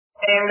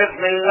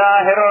بسم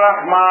الله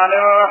الرحمن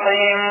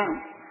الرحيم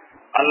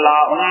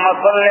اللهم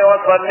صل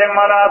وسلم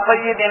على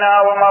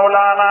سيدنا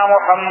ومولانا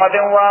محمد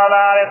وعلى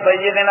آل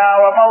سيدنا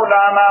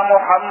ومولانا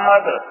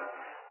محمد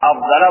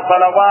أفضل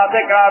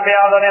صلواتك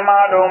بأفضل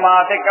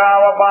معلوماتك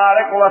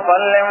وبارك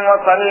وسلم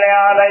وصل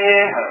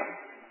عليه.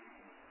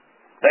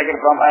 Take it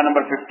from ayah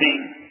number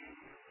 15.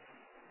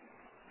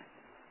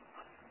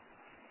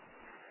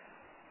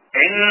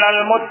 إن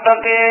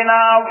المتقين,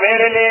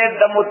 verily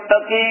the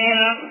muttaqeen,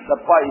 the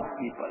pious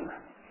people.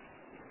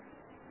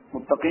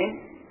 Muttaqeen,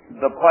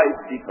 the pious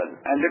people.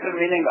 And little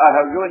meaning I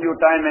have given you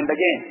time and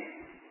again.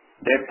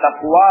 That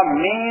taqwa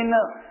mean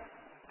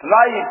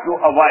try to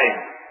avoid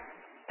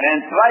and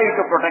try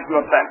to protect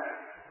yourself.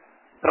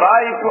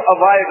 Try to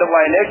avoid the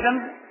violation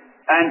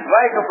and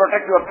try to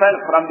protect yourself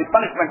from the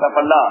punishment of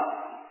Allah.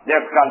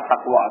 That's called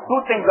taqwa.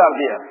 Two things are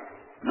there.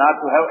 Not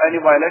to have any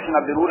violation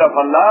of the rule of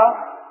Allah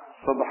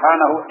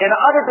subhanahu in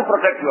order to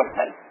protect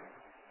yourself.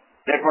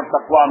 That's what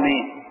taqwa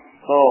means.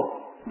 So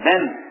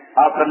then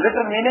after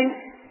little meaning,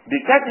 the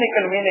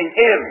technical meaning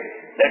is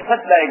that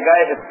such a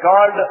guy is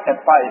called a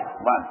pious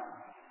one.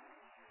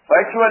 So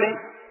actually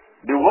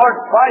the word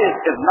pious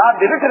is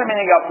not the literal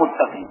meaning of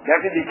muttaqi.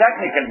 That is the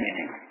technical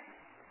meaning.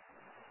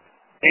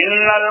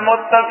 Innal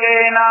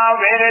muttaqina,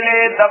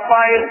 verily the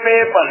pious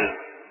people,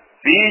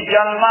 fi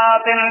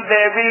jannatin,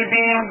 they will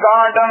be in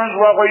gardens,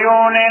 wa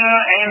ghuyunin,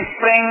 in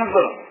springs,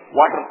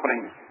 water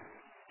springs,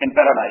 in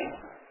paradise.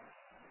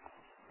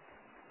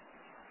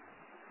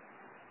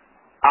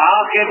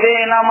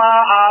 Aqidina ma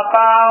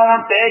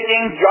ata'um,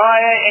 taking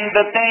joy in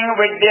the thing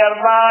which their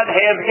Lord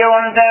has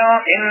given them.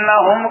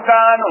 Innahum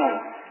kanu,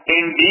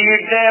 indeed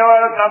they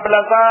were qabla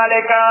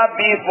zalika,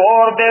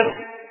 before this.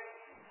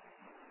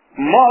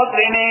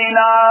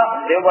 Muhsinina,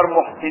 they were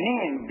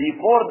muhsinin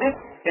before this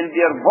in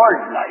their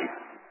world life.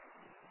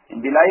 In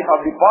the life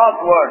of the past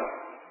world,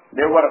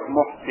 they were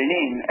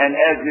muhsinin. And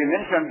as we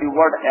mentioned the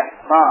word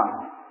ihsan,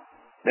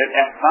 that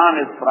ihsan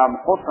is from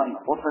husn.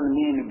 Husn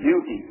means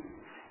beauty.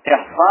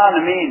 Ihsan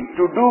means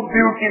to do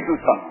beauty to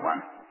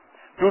someone,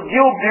 to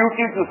give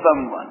beauty to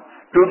someone,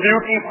 to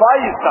beautify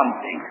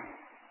something.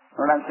 You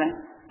know what I'm saying?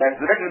 That's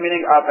the literal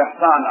meaning of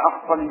ihsan.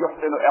 Ahsan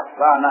yuhsinu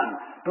ihsanan,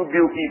 to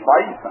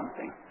beautify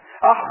something.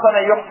 Ahsan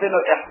yuhsinu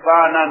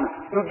ihsanan,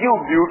 to give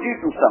beauty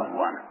to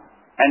someone.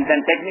 And then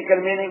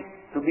technical meaning,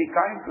 to be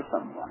kind to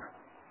someone.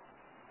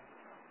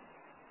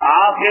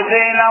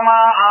 Aqidina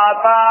ma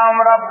atam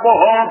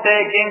rabbuhum,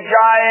 taking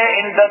joy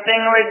in the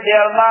thing which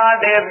their Lord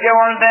has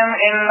given them.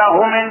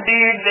 Innahum,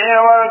 indeed they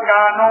were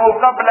kanu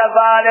qabla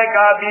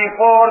zalika,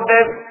 before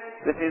this.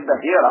 This is the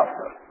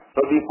hereafter.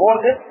 So before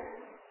this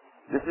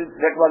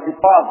that was the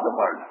past, the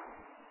world.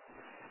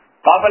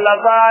 Qabla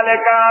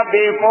zalika,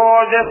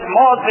 before this,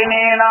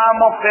 muhsinina,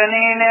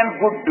 muhsinin, and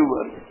good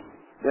doers.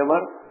 They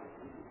were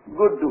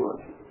good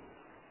doers.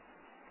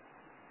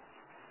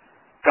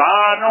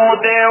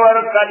 Kanu, they were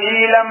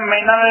qalilan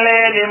min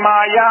al-layli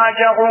ma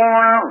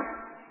yahjaun.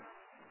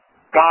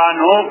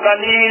 Kanu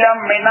qalilan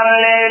min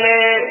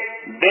al-layli,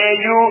 they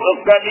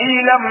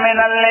qalilan min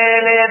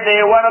al-layli,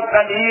 they were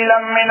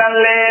qalilan min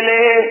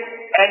al-layli,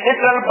 a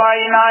little by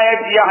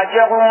night,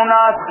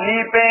 yahjauna,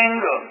 sleeping.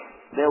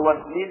 They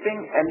were sleeping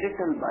a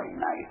little by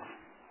night.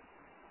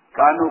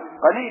 Kanu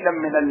qalilan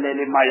min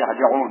al-layli ma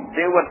yahjaun,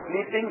 they were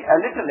sleeping a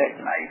little at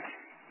night.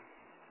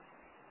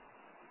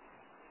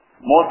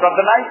 Most of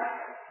the night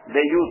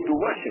they used to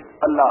worship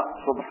Allah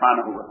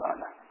subhanahu wa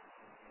ta'ala.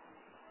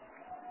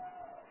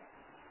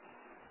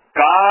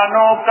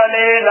 Kanu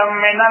qalilan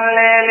min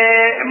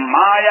al-layli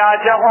ma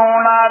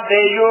yahjauna,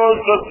 they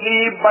used to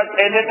sleep but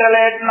a little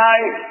at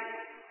night.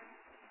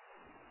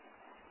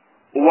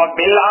 Wa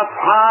bil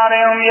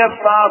asharim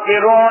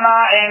yastaghfiruna,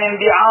 and in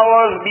the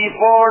hours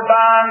before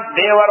dawn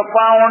they were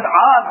found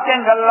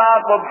asking Allah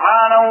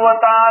subhanahu wa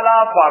ta'ala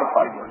for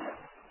forgiveness.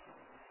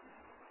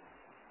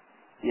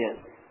 Yes,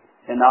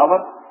 in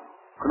our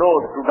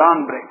close to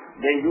dawn break,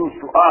 they used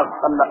to ask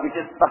Allah, which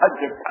is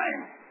tahajjud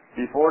time.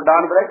 Before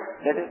dawn break,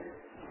 that is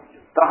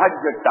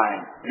tahajjud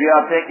time. We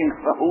are taking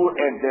sahur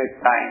at that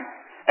time.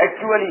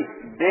 Actually,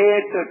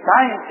 that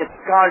time is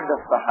called the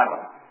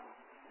sahar.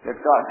 That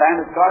time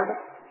is called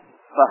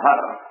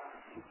sahar.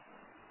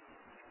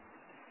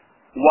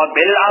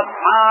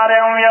 وَبِالْأَسْحَارِ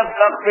هُمْ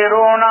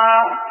يَسْتَغْفِرُونَ,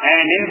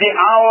 and in the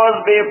hours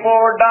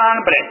before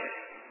dawn break,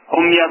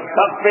 hum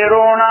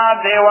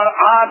yastaghfiruna, they were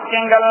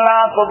asking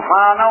Allah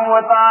subhanahu wa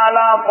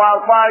ta'ala for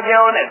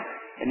forgiveness.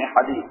 In a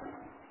hadith,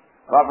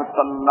 Prophet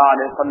sallallahu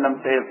alayhi wa sallam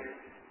says,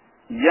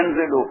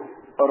 yanzilu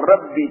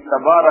Rabbi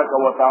tabaraka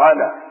wa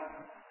ta'ala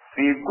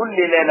fi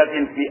kulli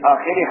laylatin fi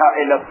akhiriha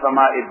ila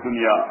as-sama'i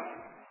dunya.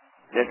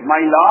 That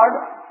my Lord,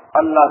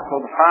 Allah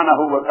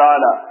subhanahu wa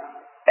ta'ala,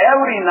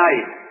 every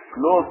night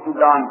close to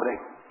dawn break,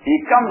 He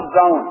comes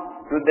down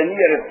to the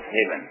nearest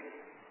heaven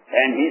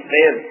and He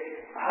says,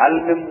 Hal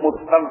min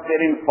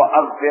mustaghfirin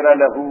fa'aghfir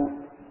lahu,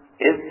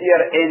 is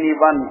there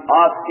anyone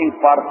asking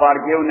for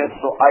forgiveness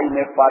so I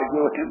may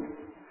forgive him?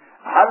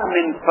 Hal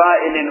min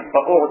fa'ilin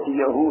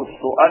fa'u'tiyahu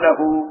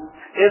su'alahu,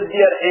 Is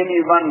there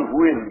anyone who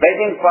is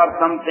begging for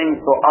something,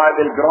 so I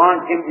will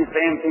grant him the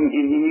same thing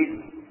he needs?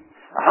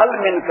 Hal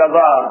min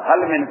kaza,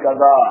 hal min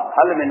kaza,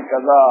 hal min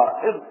kaza.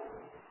 Is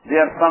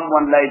there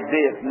someone like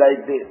this,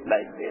 like this,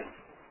 like this?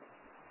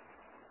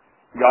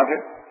 Got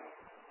it?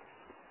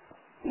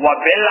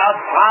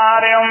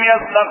 وَبِالْأَسْحَارِ هُمْ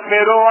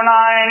يَسْتَغْفِرُونَ,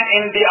 and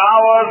in the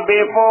hours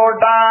before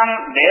dawn,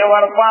 they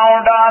were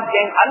found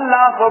asking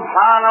Allah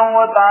subhanahu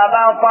wa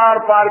ta'ala for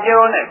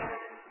forgiveness.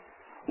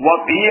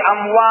 وَفِي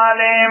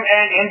أَمْوَالِهِمْ,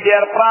 and in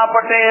their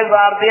properties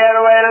or their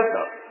wealth,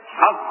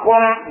 حَقٌّ,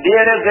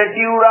 there is a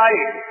due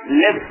right,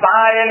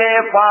 لِلسَّائِلِ,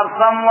 for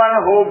someone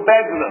who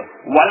begs,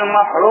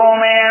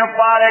 وَالْمَحْرُومِ,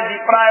 for a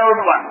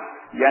deprived one.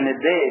 Yani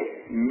they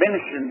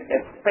mention a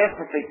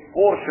specific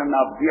portion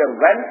of their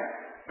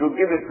wealth to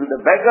give it to the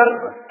beggars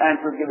and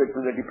to give it to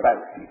the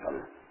deprived people.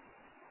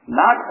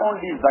 Not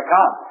only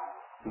zakat.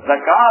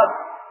 Zakat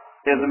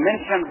is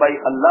mentioned by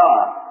Allah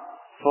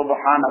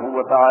subhanahu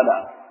wa ta'ala.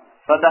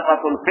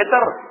 Sadaqatul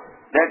Fitr,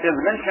 that is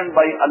mentioned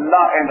by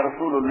Allah and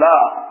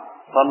Rasulullah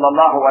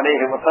sallallahu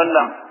alayhi wa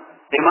sallam.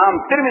 Imam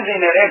Tirmidhi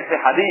narrates the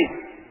hadith,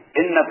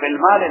 Inna fil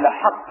mali la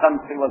haqqan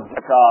siwa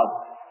zakat.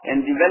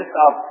 In the wealth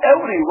of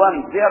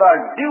everyone, there are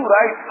due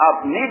rights of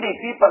needy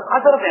people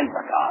other than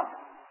zakat.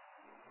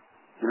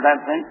 You know what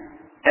I'm saying?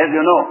 As you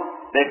know,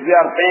 that we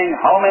are paying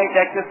how many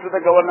taxes to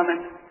the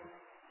government?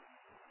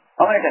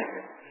 How many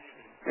taxes?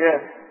 Yes,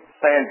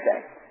 sales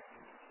tax,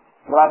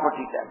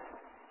 property tax,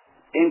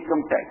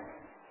 income tax,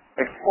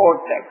 export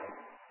tax,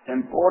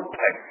 import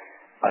tax.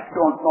 I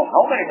don't know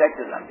how many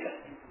taxes are there.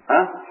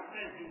 Huh?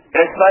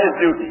 Excise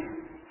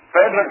duty,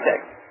 federal tax,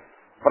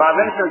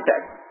 provincial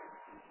tax.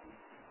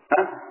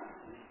 Huh?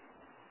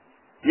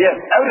 Yes,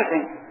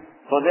 everything.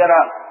 So there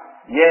are,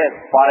 yes,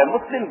 for a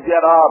Muslim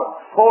there are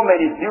so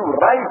many due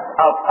rights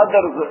of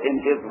others in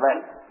his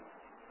wealth.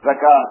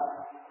 Zakat,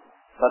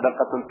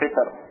 Sadaqatul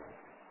Fitr,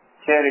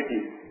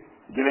 charity,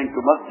 giving to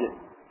masjid,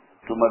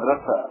 to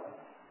madrasa,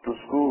 to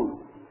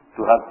school,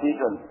 to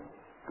hospital,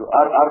 to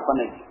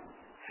orphanage,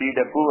 feed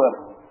the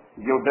poor,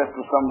 give dress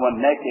to someone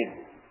naked,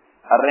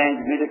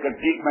 arrange medical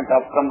treatment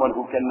of someone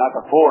who cannot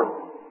afford,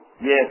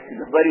 yes,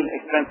 the burial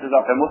expenses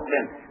of a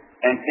Muslim,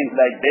 and things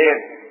like that.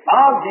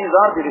 All these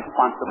are the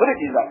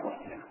responsibilities of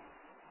Muslims.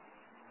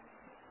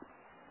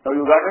 So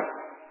you got it?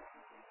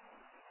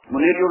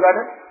 Munir, you got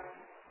it?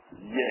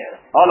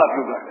 Yes, all of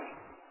you got it.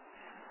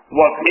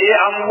 وَفِي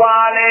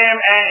أَمْوَالِهِمْ,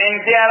 and in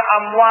their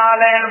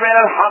أَمْوَالِهِمْ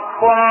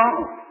وَالْحَقٌّ,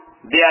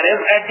 there is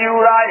a due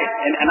right.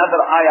 In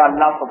another ayah,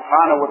 Allah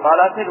subhanahu wa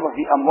ta'ala said,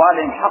 وَفِي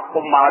أَمْوَالِهِمْ حَقٌّ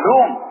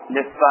مَعْلُومٌ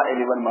لِلسَّائِلِ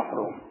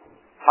وَالْمَحْرُومِ.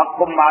 حَقٌّ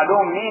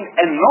مَعْلُوم means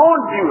a known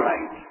due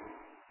right.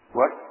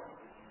 What?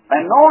 A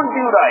known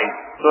due right.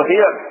 So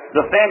here,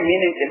 the same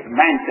meaning is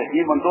meant,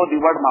 even though the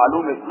word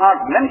ma'loom is not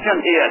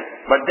mentioned here,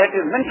 but that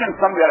is mentioned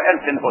somewhere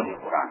else in Holy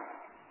Quran.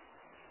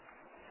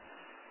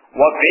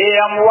 وَفِي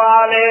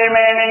أَمْوَالِهِمْ,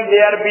 and in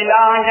their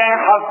belonging,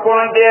 حَقٌّ,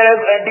 there is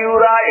a due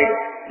right,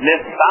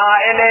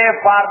 لِلسَّائِلِ,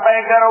 for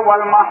beggar,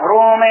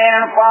 وَالْمَحْرُومِ,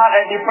 for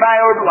a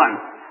deprived one.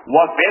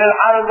 وَفِي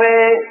الْأَرْضِ,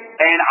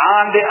 and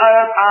on the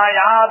earth,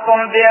 آيَاتٌ,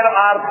 there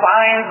are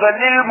signs,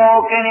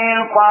 لِلْمُوقِنِينَ,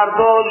 for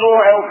those who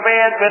have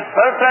faith with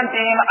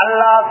certainty in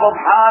Allah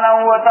subhanahu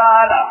wa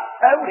ta'ala.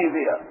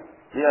 Everywhere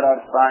there are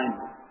signs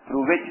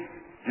through which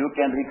you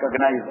can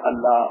recognize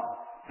Allah,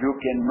 you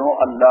can know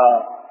Allah,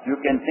 you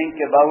can think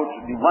about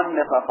the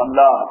oneness of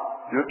Allah,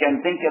 you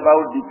can think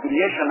about the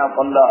creation of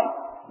Allah,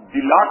 the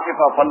lordship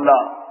of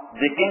Allah,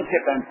 the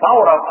kingship and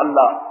power of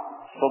Allah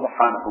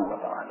subhanahu wa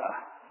ta'ala.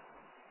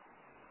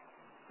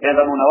 As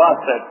Abu Nawaz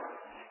said,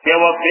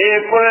 وَفِي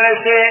كُلِّ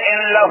شَيْءٍ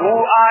لَهُ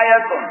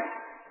آيَةٌ,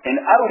 in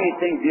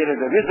everything there is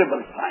a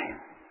visible sign.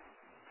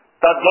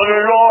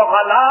 تَدُلُّ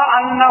عَلَىٰ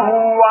أَنَّهُ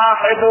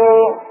وَاحِدٌ,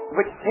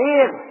 which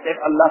says that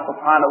Allah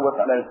subhanahu wa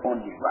ta'ala is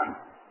only one.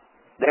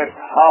 That's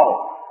how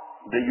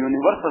the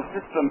universal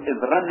system is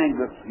running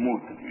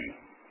smoothly.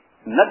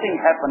 Nothing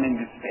happened in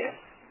this space.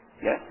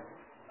 Yes?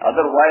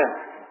 Otherwise,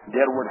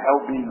 there would have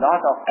been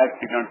lot of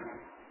accidents.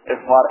 If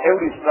for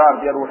every star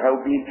there would have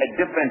been a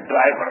different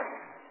driver.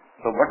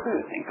 So what do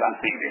you think on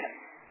freeway?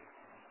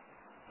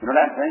 You know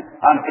what I'm saying?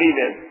 On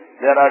freeway,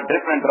 there are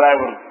different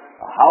drivers.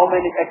 How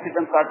many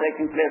accidents are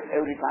taking place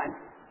every time?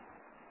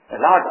 A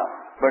lot of.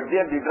 But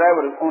there the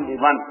driver is only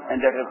one,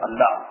 and that is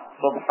Allah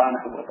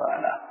subhanahu wa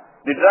ta'ala.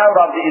 The driver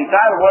of the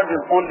entire world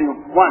is only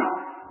one.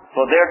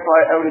 So that's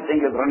why everything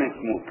is running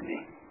smoothly.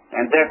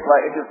 And that's why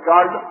it is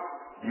called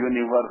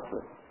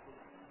universal.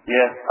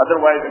 Yes,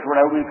 otherwise it would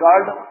have been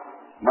called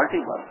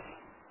multiverse.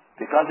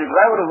 Because the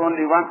driver is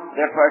only one,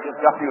 that's why it is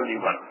called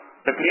universe.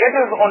 The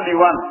creator is only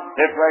one,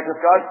 that's why it is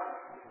called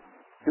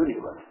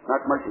universe,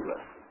 not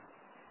multiverse.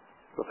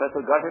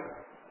 Professor got it?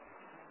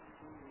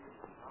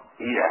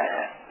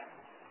 Yes.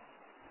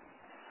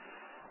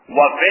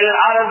 وَفِي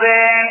الْأَرْضِ,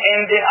 in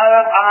the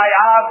earth,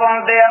 آيَاتٌ,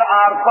 there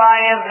are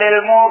signs,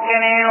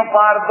 لِلْمُوقِنِينَ,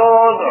 for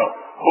those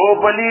who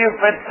believe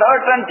with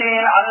certainty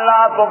in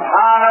Allah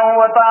subhanahu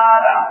wa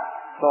ta'ala.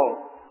 So,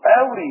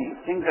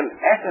 every single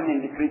atom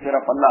in the creature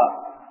of Allah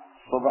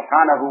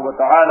subhanahu wa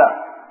ta'ala,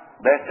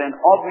 that's an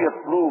obvious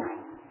proof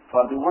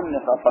for the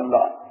oneness of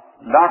Allah,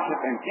 lordship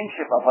and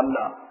kingship of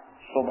Allah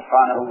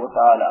subhanahu wa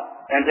ta'ala.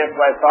 And that's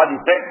why Qazi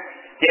said,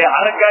 کہ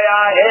ہر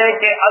گیا ہے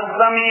کہ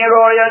الضمیر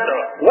ید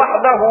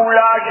وحدہ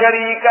لا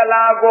شریک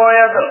لا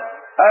گوید.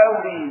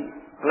 Every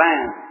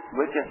plant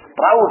which is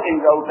sprouting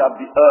out of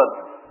the earth,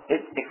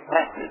 it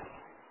expresses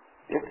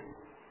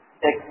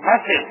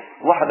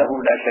وحدہ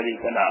لا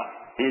شریک لا.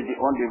 He is the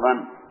only one,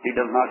 he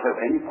does not have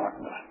any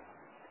partner.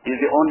 He is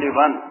the only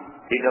one,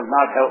 he does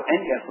not have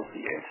any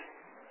associate.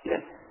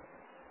 Yes.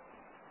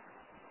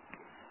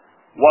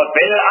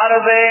 وَفِي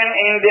الْأَرْضِينَ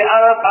in the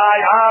earth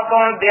آيَاتٌ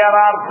there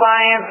are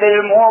signs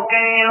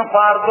لِلْمُوقِنِينَ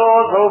for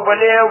those who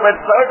believe with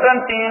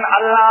certainty in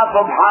Allah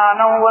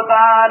subhanahu wa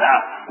ta'ala.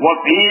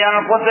 وَفِي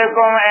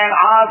أَنفُسِكُمْ and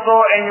also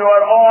in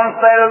your own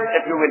self.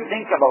 If you will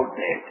think about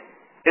it,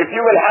 if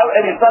you will have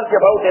a research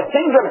about a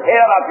single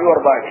hair of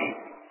your body,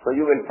 so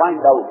you will find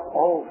out,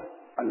 oh,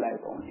 Allah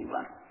is only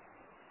one.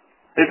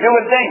 If you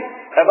will think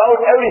about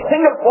every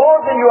single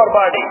pore in your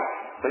body,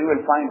 so you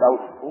will find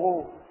out,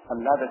 oh,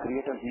 Allah the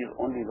Creator, He is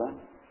only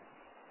one.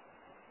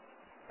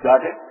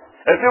 Got it?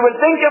 If you will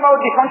think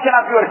about the function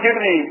of your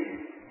kidney,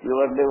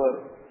 your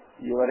liver,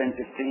 your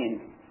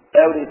intestine,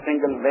 every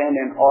single vein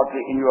and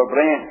artery in your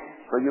brain,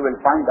 so you will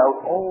find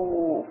out,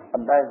 oh,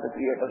 Allah is the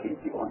Creator, He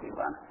is the only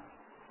one.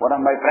 One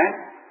of my friends,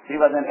 he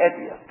was an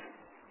atheist.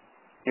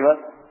 He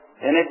was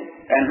in it.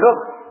 And look,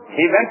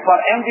 he went for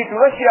MD to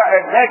Russia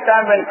at that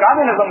time when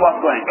communism was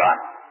going on.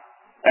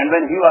 And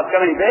when he was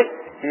coming back,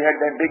 he had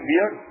that big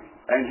beard,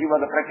 and he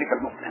was a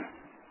practical Muslim.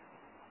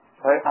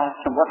 So I asked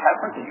him, what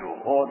happened to you?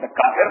 Oh, the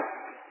kafir.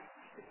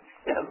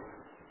 Yes.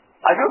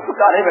 I used to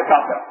call him a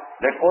kafir.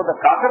 That, oh, the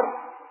kafir?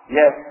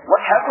 Yes.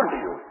 What happened to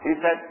you? He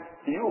said,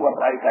 you were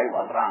right, I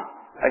was wrong.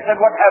 I said,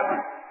 what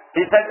happened?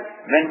 He said,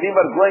 when we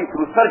were going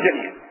through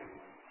surgery,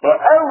 so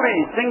every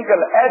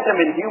single atom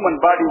in human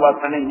body was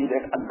telling me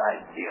that Allah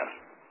is here.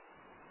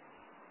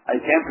 I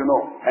came to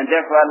know. And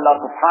therefore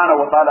Allah subhanahu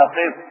wa ta'ala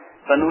says,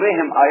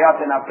 سَنُرِيهِمْ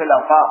آيَاتِنَا فِي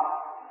الْآفَاقِ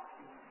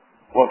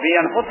وَفِي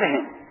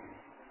أَنفُسِهِمْ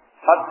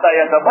حَتَّى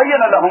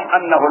يَتَبَيَّنَ لَهُمْ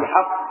أَنَّهُ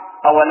الْحَقُّ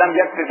أَوَلَمْ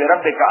يَكْفِ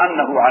بِرَبِّكَ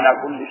أَنَّهُ عَلَى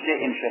كُلِّ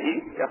شَيْءٍ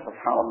شَهِيدٌ. Ya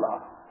subhanallah.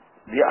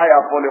 The ayah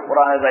of Holy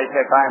Quran, as I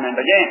say time and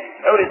again,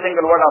 every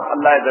single word of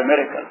Allah is a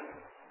miracle.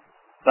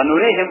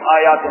 سَنُرِيهِمْ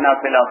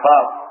آيَاتِنَا فِي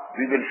الْآفَاقِ.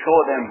 We will show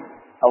them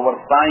our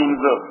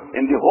signs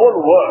in the whole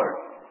world,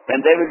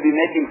 and they will be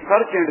making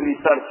search and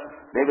research.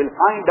 They will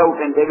find out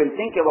and they will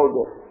think about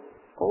it.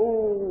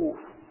 Oh,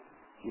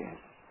 yes.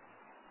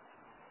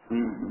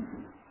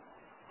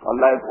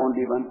 Allah is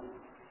only one.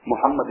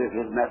 Muhammad is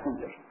His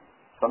messenger.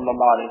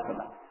 Sallallahu alayhi wa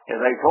sallam.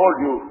 As I told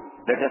you,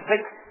 that a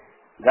Sikh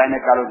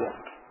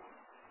gynecologist,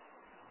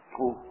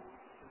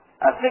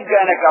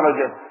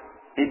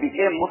 he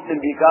became Muslim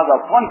because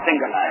of one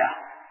single ayah.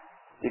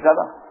 Because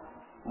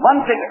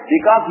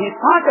he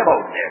thought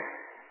about it.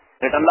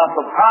 That Allah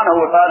subhanahu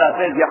wa ta'ala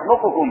says,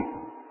 يَخْلُقُكُمْ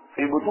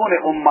فِي بُطُونِ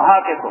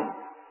أُمَّهَاتِكُمْ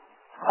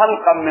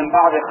خَلْقًا مِّن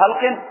بَعْدِ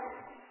خَلْقٍ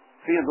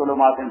فِي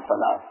ظُلُمَاتٍ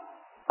ثَلَاثٍ.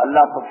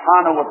 Allah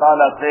subhanahu wa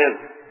ta'ala says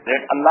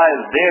that Allah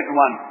is that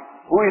one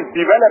who is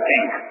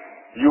developing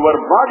your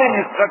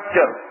bodily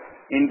structure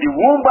in the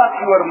womb of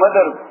your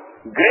mother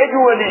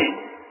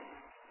gradually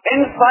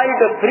inside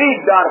the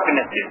three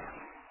darknesses.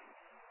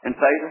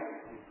 Inside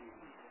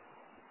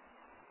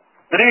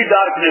three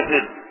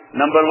darknesses.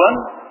 Number one,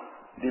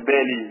 the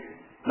belly.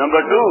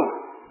 Number two,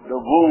 the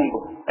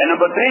womb. And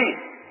number three,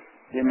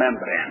 the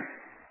membrane.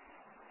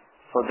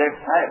 So that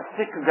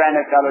Sikh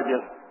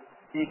gynecologist,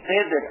 he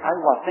said that I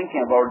was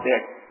thinking about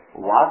that.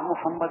 Was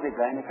Muhammad a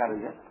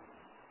gynecologist?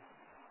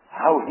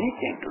 How he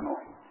came to know?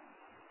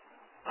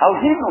 How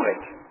he knew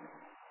it?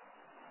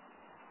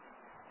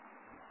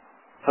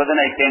 So then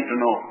I came to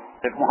know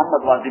that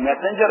Muhammad was the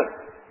messenger.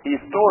 He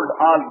is told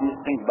all these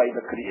things by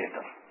the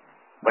Creator,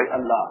 by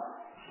Allah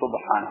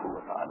subhanahu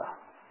wa ta'ala.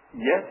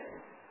 Yes.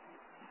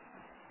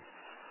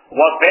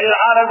 وَفِي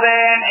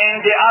الْأَرْضِينَ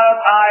in the earth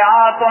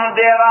آيَاتٌ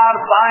there are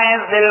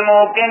signs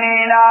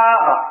لِلْمُوقِنِينَ.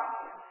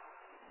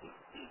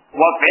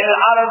 وَفِي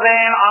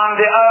الْأَرْضِينَ on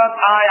the earth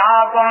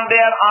آيَاتٌ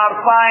there are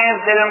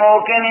signs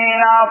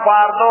لِلْمُوقِنِينَ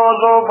for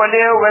those who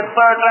believe with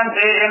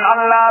certainty in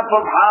Allah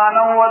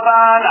subhanahu wa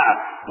ta'ala.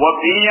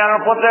 وَفِي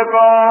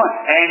أَنفُسِكُمْ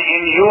and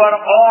in your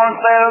own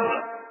self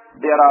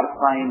there are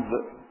signs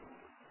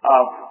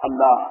of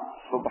Allah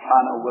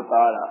subhanahu wa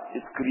ta'ala,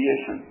 His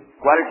creation,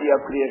 quality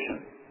of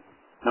creation.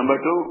 Number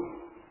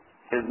two,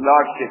 His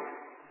lordship.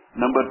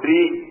 Number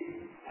three,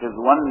 His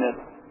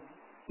oneness.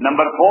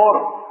 Number four,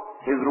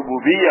 His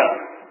rububiyyah,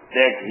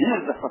 that He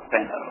is the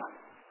sustainer.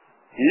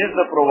 He is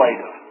the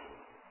provider.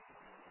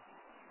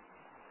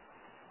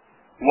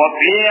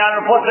 وَفِي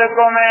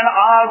أَنفُسِكُمْ and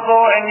also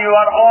in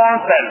your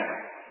own self.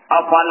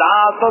 أَفَلَا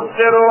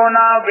تُبْصِرُونَ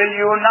will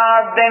you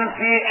not then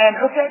see and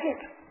look at it?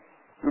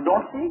 You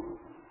don't see?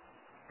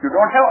 You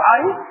don't have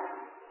eyes?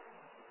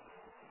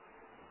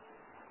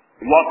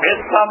 وَفِي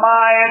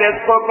السَّمَاءِ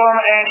رِزْقُكُمْ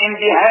and in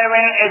the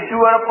heaven is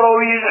your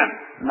provision.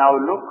 Now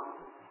look,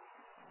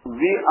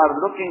 we are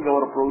looking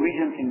our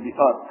provision in the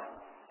earth.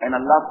 And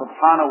Allah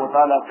subhanahu wa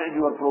ta'ala says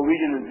your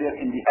provision is there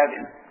in the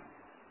heaven.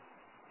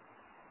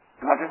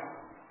 Got it?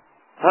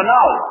 So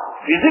now,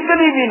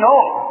 physically we know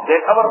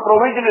that our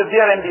provision is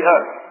there in the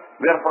earth.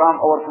 Where from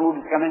our food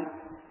is coming?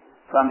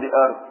 From the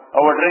earth.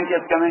 Our drink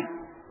is coming?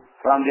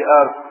 From the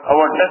earth.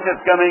 Our dress is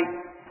coming?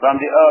 From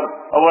the earth.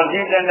 Our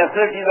needs and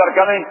necessities are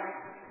coming?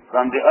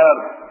 From the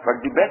earth. But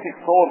the basic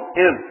source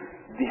is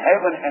the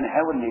heaven and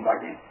heavenly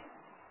bodies.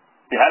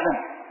 The heaven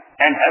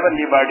and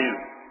heavenly bodies.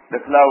 The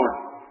clouds,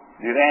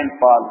 the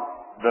rainfall,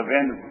 the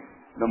wind,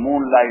 the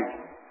moonlight,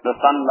 the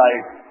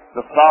sunlight,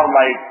 the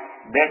starlight.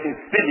 That is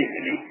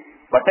physically.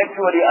 But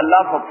actually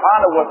Allah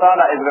subhanahu wa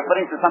ta'ala is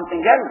referring to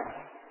something else.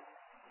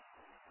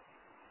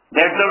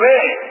 That's the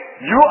way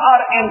you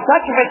are in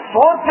touch with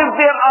sources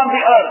there on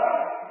the earth.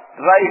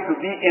 Try to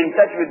be in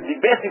touch with the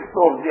basic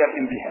source there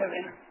in the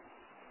heaven.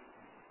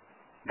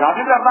 Got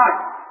it or not?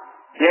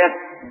 Yes.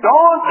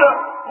 Don't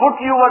put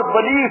your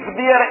belief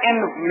there in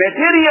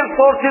material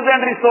sources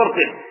and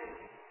resources.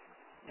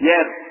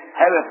 Yes.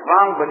 Have a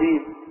strong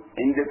belief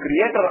in the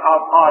creator of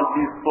all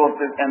these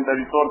sources and the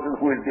resources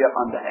who is there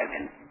on the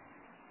heaven.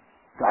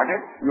 Got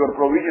it? Your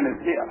provision is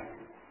here.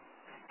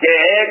 کہ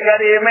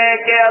کریمے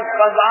کے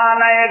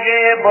خزانہ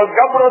غیب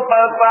گبر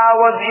ترسا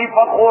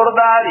وظیفہ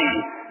خورداری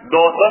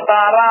دو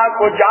ستارہ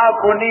کو جا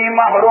کنی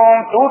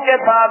محروم تو کے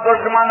تھا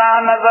دشمنہ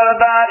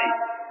نظرداری.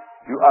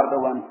 You are the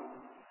one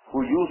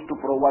who used to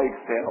provide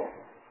Pharaoh,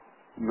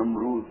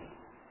 Namrud,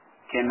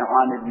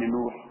 Kan'an ibn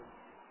Nuh,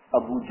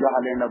 Abu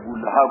Jahl and Abu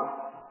Lahab,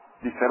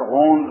 the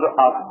pharaohs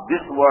of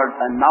this world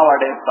and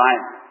nowadays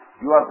time.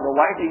 You are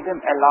providing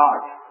them a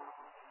lot.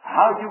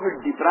 How you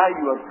will deprive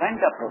your friend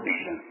of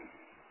provision?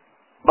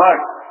 But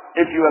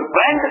if your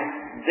friend,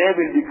 they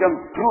will become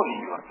truly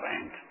your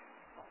friend.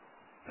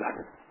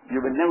 You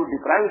will never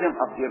deprive them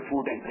of their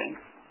food and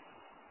drinks.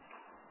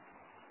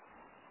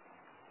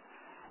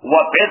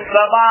 وَفِي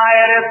السَّمَاءِ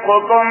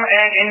رِزْقُكُمْ,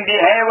 and in the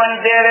heaven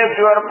there is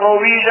your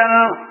provision.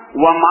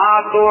 وَمَا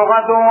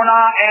تُوعَدُونَ,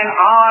 and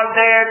all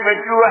that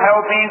which you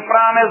have been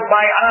promised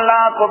by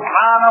Allah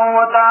subhanahu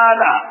wa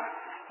ta'ala.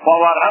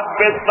 فَوَرَبِّ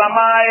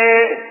السَّمَاءِ,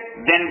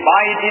 then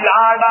by the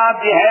Lord of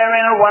the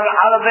heaven,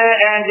 وَالْأَرْضِ,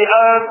 and the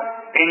earth,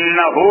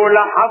 إِنَّهُ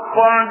لَحَقٌّ,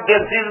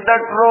 this is the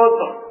truth.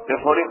 The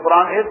Holy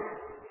Quran is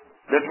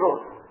the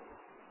truth.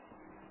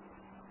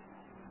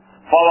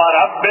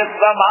 فَوَرَبِّ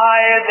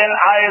السَّمَاءِ, then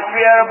I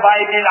swear by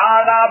the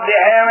Lord of the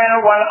heaven,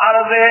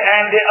 وَالْأَرْضِ,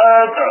 and the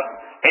earth,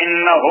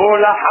 إِنَّهُ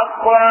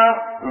لَحَقٌّ,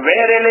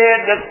 verily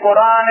this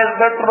Quran is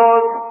the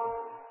truth.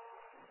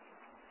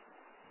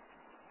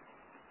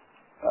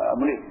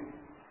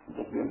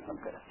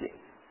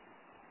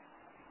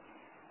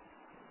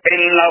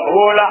 إِنَّهُ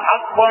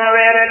لَحَقٌّ,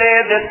 verily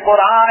this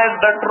Quran is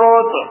the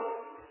truth.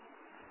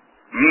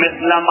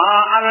 مِثْلَ مَا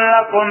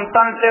أَنَّكُمْ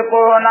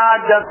تَنْطِقُونَ,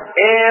 just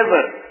as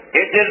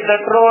it is the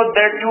truth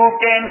that you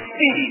can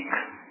speak.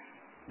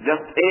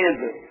 Just as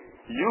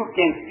you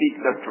can speak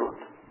the truth.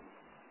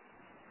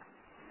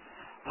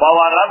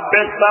 فَوَرَبِّ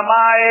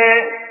السَّمَاءِ,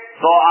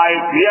 so I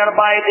swear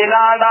by the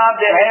Lord of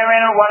the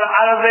heaven,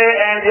 وَالْأَرْضِ,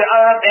 and the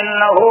earth,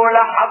 إِنَّهُ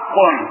لَحَقٌّ,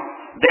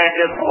 that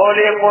is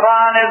Holy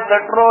Quran is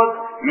the truth.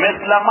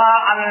 مِثْلَ مَا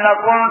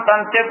أَنَّكُمْ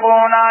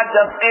تَنْطِقُونَ,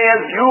 just as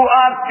you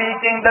are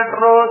speaking the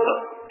truth.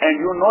 And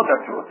you know the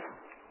truth.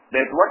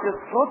 That what is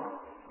truth?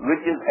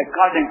 Which is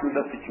according to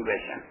the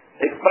situation.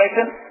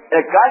 Expression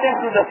according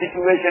to the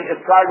situation is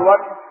called what?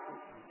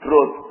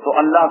 Truth. So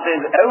Allah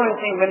says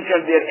everything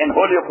mentioned there in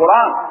Holy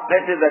Quran,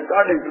 that is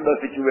according to the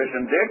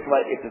situation. That's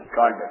why it is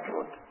called the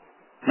truth.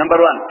 Number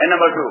one. And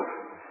number two.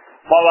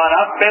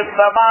 فَوَرَبِّ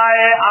السَّمَاءِ,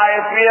 I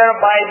swear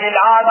by the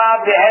Lord of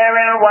the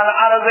heaven,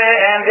 وَالْأَرْضِ,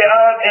 and the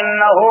earth,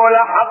 إِنَّهُ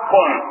لَحَقٌّ,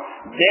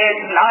 that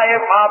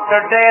life after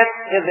death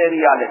is a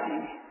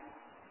reality.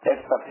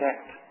 That's the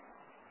fact.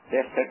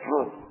 That's the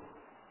truth.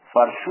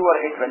 For sure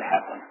it will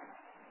happen.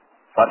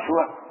 For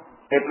sure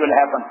it will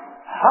happen.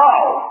 How?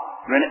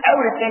 When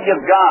everything is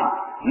gone,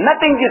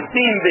 nothing is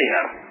seen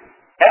there.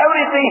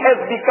 Everything has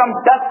become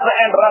dust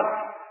and rust.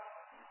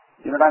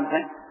 You know what I'm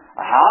saying?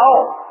 How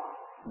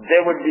they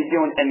would be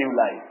given a new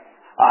life?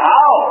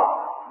 How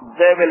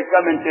they will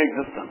come into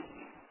existence?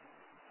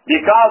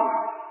 Because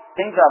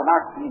things are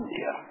not seen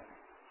here.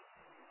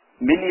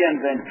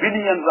 Millions and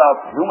billions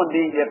of human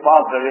beings have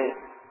passed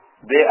away.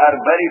 They are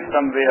buried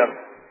somewhere,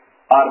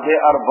 or they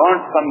are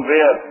burnt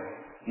somewhere.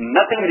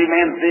 Nothing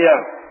remains there.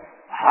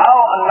 How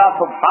Allah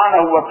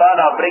subhanahu wa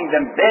ta'ala brings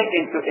them back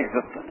into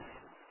existence?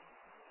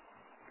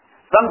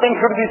 Something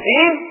should be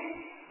seen,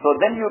 so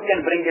then you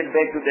can bring it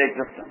back to the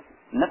existence.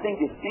 Nothing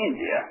is seen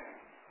here.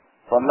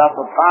 So Allah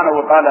subhanahu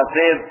wa ta'ala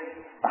says,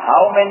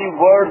 how many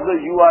words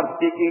you are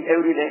speaking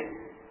every day?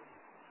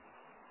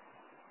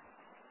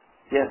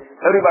 Yes,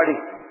 everybody.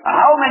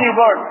 How many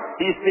words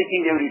he is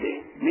speaking every day?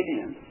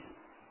 Millions.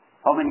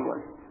 How many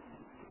words?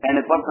 And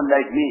a person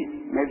like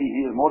me, maybe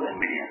he is more than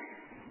millions,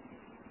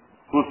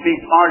 who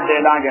speaks all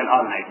day long and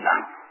all night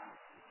long.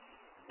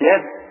 Yes,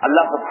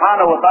 Allah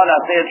subhanahu wa ta'ala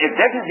says, if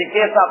that is the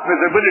case of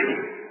visibility,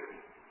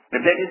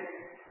 if that is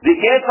the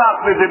case of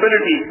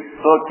visibility,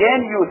 so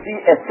can you see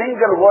a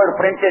single word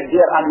printed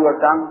there on your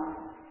tongue?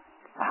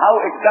 How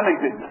it comes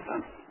into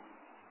existence?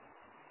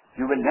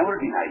 You will never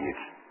deny it.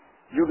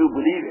 You do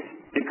believe it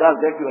because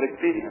that's your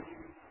experience.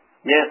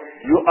 Yes,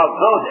 you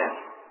observe it,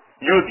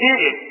 you see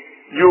it,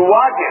 you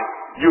watch it,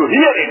 you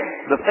hear it.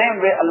 The same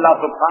way Allah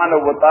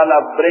subhanahu wa ta'ala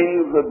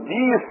brings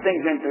these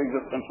things into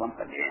existence once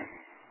again.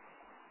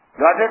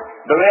 Got it?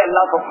 The way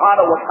Allah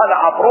subhanahu wa ta'ala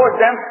approached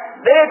them,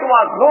 that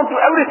was known to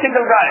every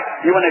single guy.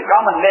 Even a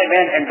common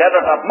layman in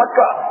desert of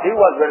Makkah, he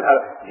was well,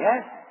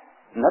 yes,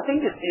 nothing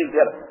is still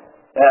there.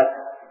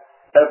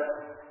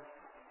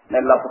 May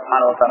Allah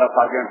subhanahu wa ta'ala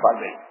forgive and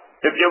forgive.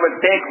 If you will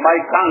take my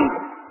tongue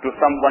to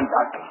someone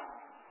doctor,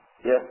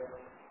 yes,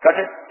 cut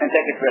it and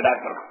take it to a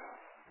doctor.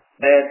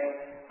 Then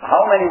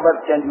how many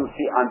words can you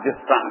see on this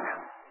tongue?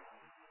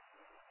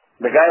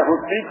 The guy who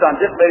speaks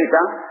on this very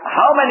tongue,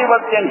 how many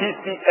words can he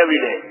speak every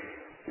day?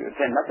 You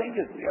say nothing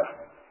is there.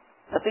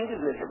 Nothing is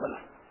visible.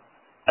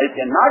 I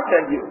cannot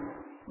tell you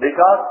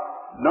because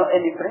no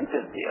any print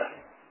is there.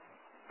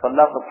 So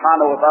Allah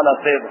subhanahu wa ta'ala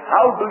says,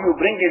 how do you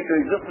bring into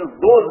existence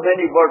those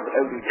many words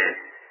every day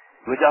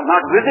which are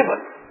not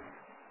visible?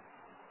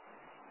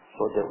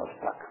 So they were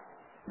stuck.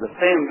 The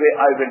same way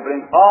I will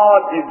bring all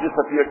these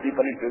disappeared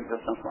people into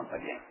existence once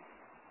again.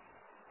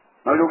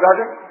 Now you got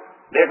it?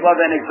 That was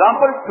an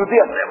example to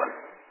their level.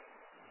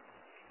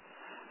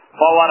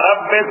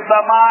 فَوَرَبِّ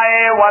السَّمَاءِ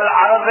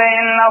وَالْأَرْضِ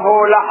إِنَّهُ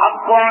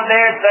لَحَقٌّ,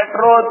 that's the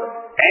truth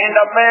and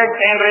the fact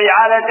in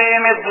reality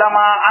مثل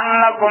ما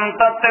أنكم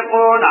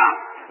تتقون,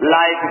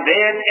 like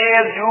that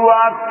as you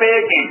are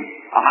speaking.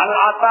 هَلْ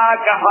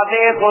أَتَاكَ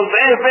حَدِيثُ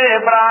ضَيْفِ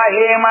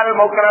إِبْرَاهِيمَ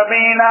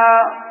الْمُكْرَمِينَ,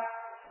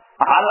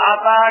 هَلْ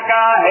أَتَاكَ,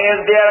 has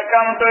there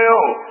come to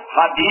you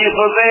حَدِيثُ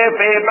ضَيْفِ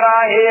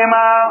إِبْرَاهِيمَ,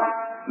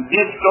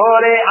 the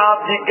story of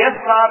the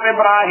guests of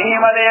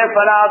Ibrahim alayhi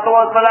salatu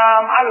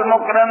wasalam,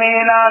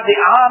 al-Mukramina, the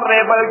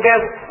honorable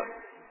guests.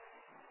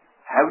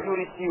 Have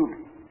you received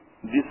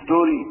the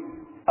story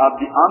of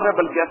the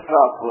honorable guests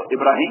of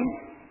Ibrahim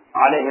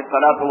alayhi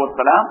salatu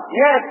wasalam?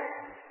 Yes.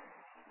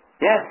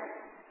 Yes.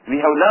 We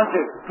have learned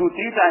it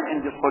 2-3 times in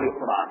this Holy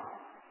Quran.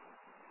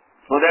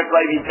 So that's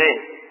why we say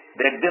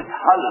that this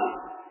hal,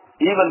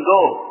 even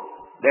though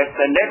that's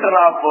a letter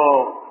of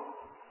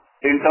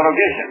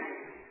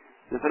interrogation,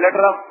 it's a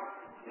letter of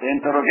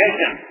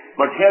interrogation,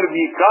 but here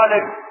we call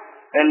it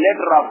a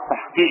letter of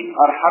tahqiq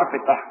or harf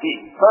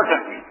tahqiq,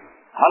 certainly.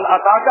 Hal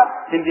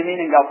ataka in the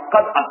meaning of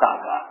qad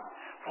ataka.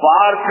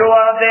 For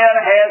sure there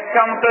has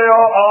come to you,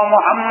 O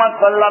Muhammad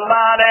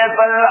sallallahu alayhi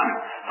wa sallam,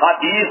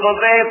 Hadith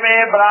Zayf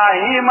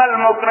Ibrahim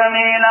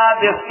al-Mukramina,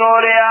 the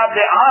story of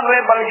the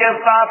honorable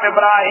guest of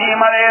Ibrahim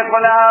alayhi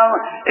salam.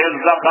 Is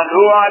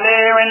Zaqalu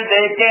alayhi, when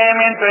they came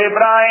into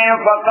Ibrahim,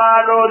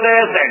 faqalu,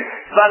 they said,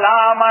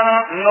 Salaman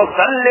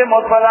nusallimu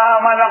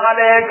salaman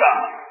alayka,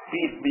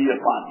 peace be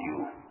upon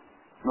you.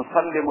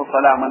 Nusallimu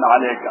salaman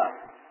alayka.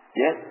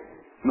 Yes,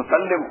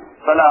 nusallimu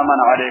salaman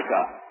alayka,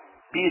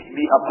 peace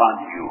be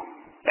upon you.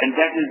 And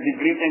that is the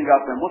greeting of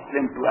a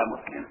Muslim to a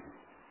Muslim.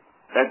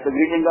 That's the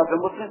greeting of a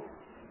Muslim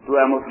to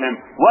a Muslim.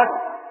 What?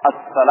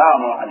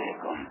 Assalamu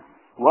alaikum.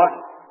 What?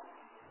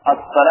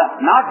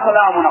 Not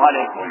salamun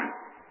alaikum.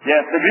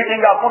 Yes, the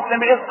greeting of Muslim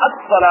is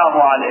assalamu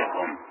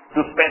alaikum.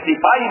 To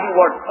specify the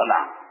word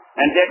salam.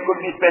 And that could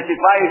be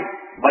specified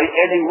by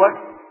adding what?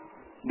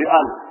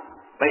 Bi'al.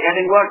 By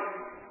adding what?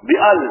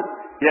 Bi'al.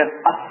 Yes,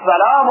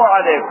 assalamu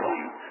alaikum.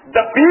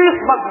 The peace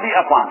must be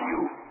upon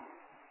you.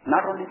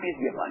 Not only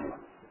peace be upon you.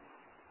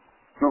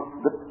 No,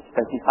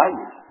 specify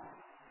it.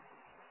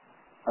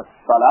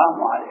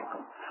 Assalamu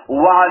alaikum.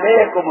 Wa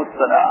alaikum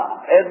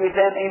assalam. As we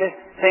say in English,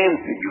 same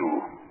to you.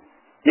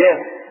 Yes,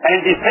 and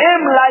the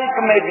same like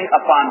may be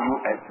upon you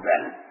as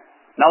well.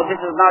 Now this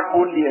is not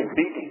only a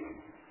greeting.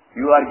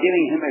 You are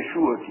giving him a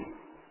surety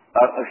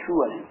or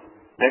assurance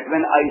that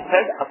when I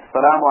said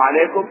assalamu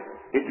alaikum,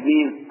 it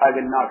means I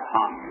will not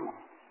harm you.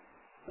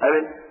 I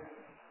will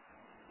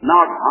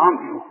not harm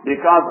you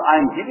because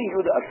I am giving you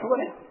the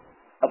assurance.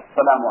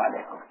 Assalamu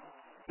alaikum.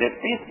 That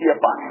peace be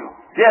upon you.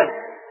 Yes.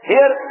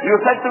 Here you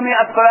said to me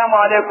assalamu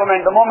alaikum,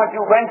 and the moment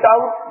you went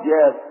out,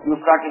 yes, you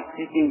started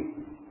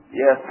speaking,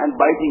 yes, and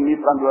biting me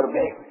from your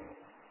back.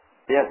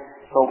 Yes.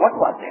 So what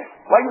was that?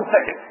 Why you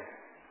said it?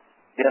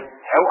 Yes.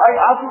 Have I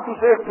asked you to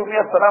say to me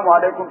assalamu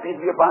alaikum, peace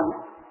be upon you?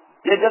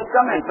 Yes, just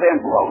come and pray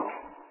and go out.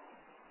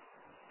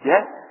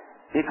 Yes.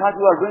 Because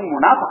you are doing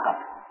munafaqat.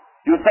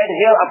 You said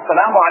here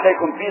assalamu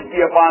alaikum, peace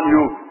be upon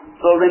you.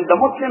 So when the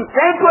Muslim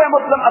said to a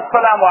Muslim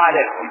assalamu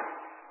alaikum,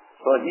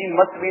 so he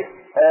must be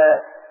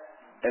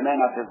a man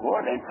of his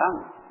word and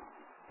tongue,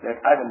 that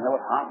I will never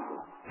harm you.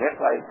 That's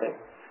why I say,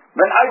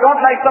 when I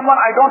don't like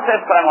someone, I don't say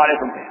assalamu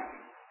alaikum to him.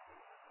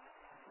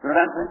 You know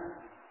what I'm saying?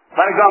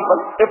 For example,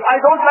 if I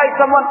don't like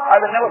someone, I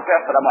will never say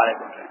assalamu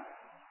alaikum to him.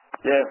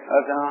 Yes,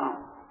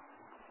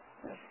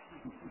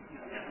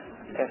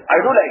 yes, I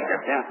do like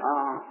that. Yes.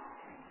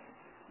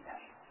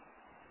 Yes.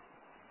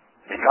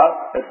 Because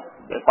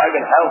if I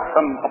will have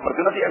some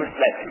opportunity, I will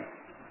slap him.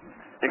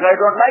 Because I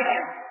don't like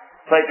him.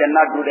 So I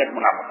cannot do that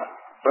munafaqah.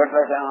 So it's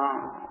like,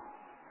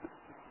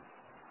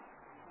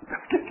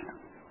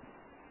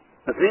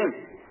 the same.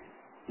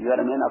 You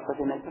are a man of such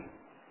a nature.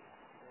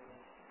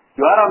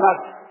 You are or not?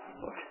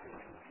 Okay.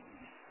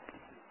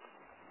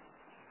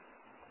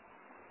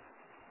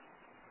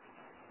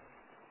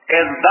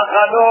 إذ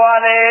دخلوا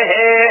عليه,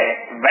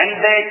 when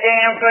they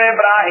came to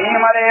Ibrahim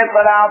alayhi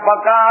salam,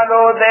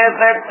 فقالوا, they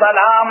said,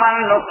 salaman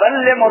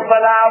nusallimu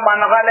salaman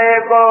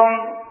alaykum.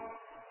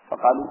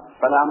 فقالوا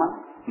salaman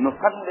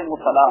nusallimu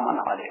salaman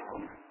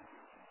alaykum.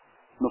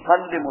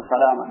 Nusallimu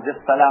salaman. This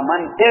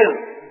salaman is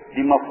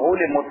the maf'ul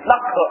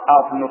mutlaq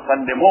of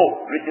nusallimu,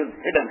 which is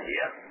hidden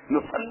here.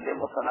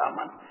 Nusallimu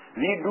salaman.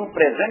 We do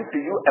present to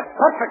you a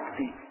perfect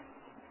peace.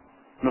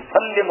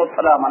 Nusallimu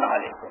salaman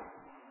alaykum.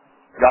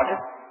 Got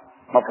it?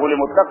 Maf'ul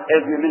mutlaq,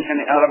 as we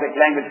mentioned in Arabic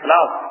language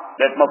class,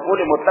 that maf'ul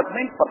mutlaq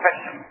means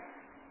perfection.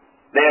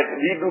 That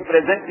we do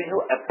present to you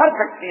a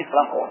perfect peace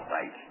from our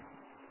side.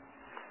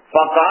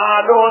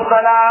 فَقَالُوا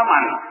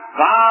سَلَامًا.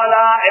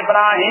 Qala,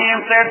 Ibrahim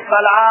said,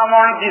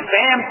 Salamun, the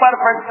same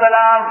perfect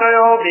salam to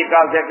you,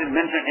 because that is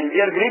mentioned in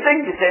their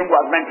greeting, the same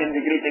was meant in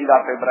the greeting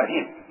of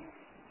Ibrahim.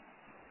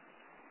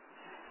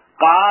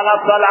 Qala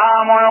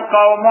salamun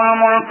qawmun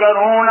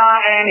munkaruna,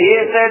 and he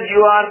said,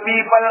 you are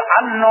people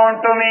unknown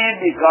to me,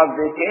 because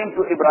they came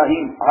to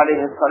Ibrahim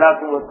alayhi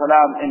salatu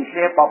wasalam in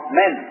shape of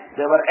men.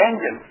 They were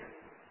angels,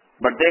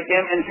 but they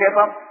came in shape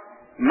of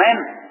men.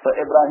 So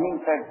Ibrahim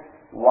said,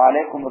 wa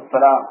alaykum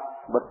assalam,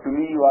 but to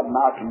me you are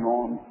not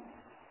known.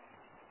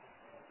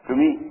 To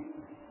me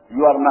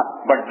you are not,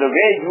 but the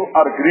way you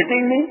are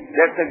greeting me,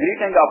 that's the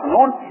greeting of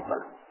known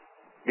people.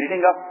 Greeting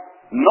of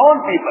known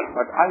people,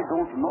 but I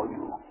don't know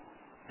you.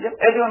 Yes,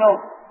 as you know,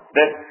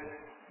 that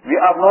we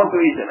are known to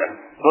each other.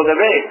 So the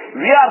way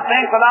we are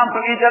saying salam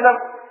to each other,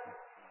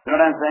 you know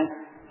what I'm saying?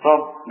 So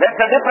that's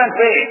a different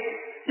way.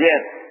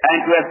 Yes. And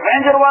to a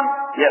stranger one,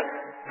 yes.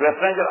 To a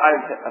stranger I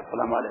will say,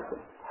 Assalamu alaikum.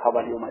 How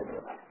are you, my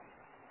brother?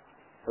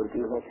 So it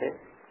is okay?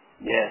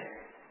 Yes.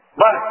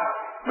 But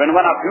when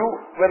one of you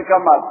will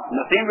come up,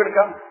 Naseem will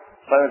come,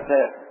 so I will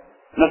say,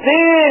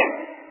 Naseem,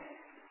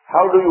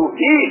 how do you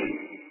feel?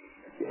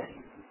 Yes.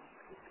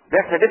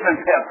 That's a different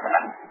way of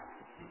salam.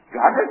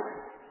 Got it?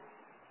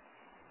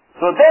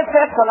 So they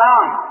said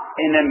salam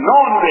in a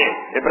known way.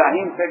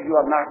 Ibrahim said, you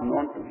are not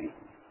known to me.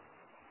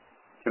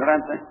 You know what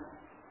I'm saying?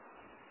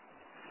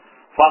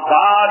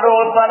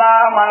 فَقَالُوا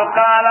سَلَامًا.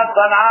 قَالَ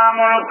سَلَامٌ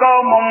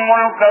قَوْمٌ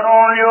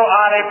مُنْكَرُونَ. You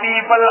are a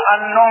people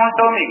unknown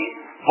to me.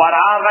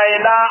 فَرَاغَ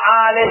إِلَىٰ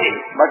آلِهِ.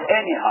 But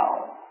anyhow,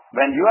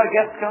 when your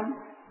guest comes,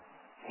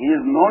 he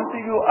is known to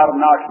you or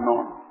not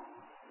known?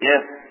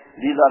 Yes,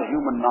 these are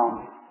human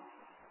nouns.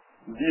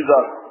 These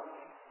are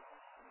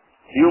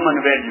human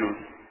values.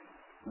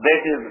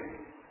 That is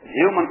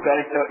human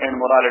character and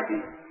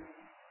morality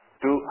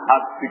to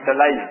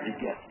hospitalize the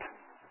guest.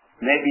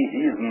 Maybe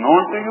he is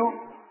known to you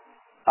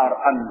or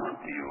unknown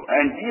to you.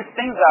 And these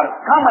things are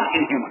common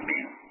in human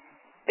beings.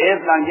 As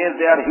long as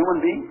they are human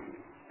beings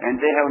and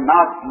they have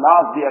not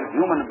lost their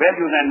human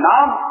values and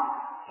norms,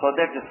 so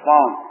that is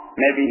found.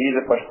 Maybe he is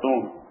a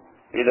Pashtun,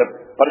 he is a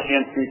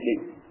Persian speaking,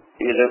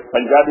 he is a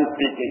Punjabi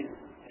speaking,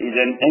 he is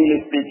an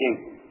English speaking,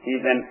 he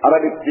is an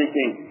Arabic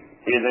speaking,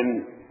 he is in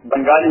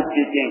Bengali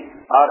speaking,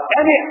 or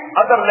any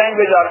other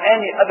language or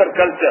any other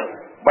culture.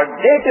 But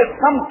that is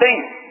something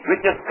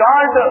which is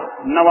called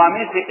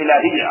Nawamis-e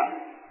Ilahiyya.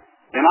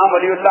 Imam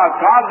Waliullah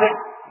calls it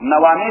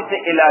Nawamis-e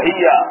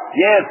Ilahiyya.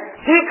 Yes,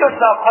 secrets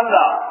of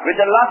Allah, which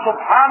Allah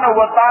subhanahu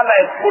wa ta'ala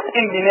has put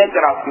in the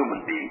nature of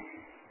human being.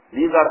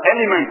 These are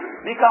elements,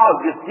 because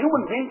this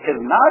human being is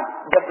not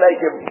just like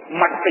a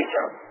mud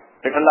picture,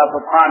 that Allah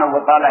subhanahu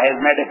wa ta'ala has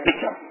made a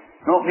picture.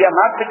 No, we are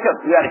not pictures,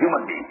 we are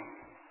human beings.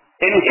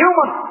 In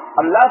humans,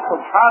 Allah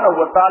subhanahu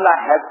wa ta'ala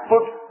has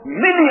put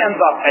millions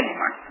of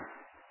elements.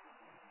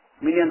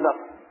 Millions of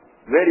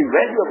very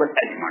valuable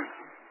elements.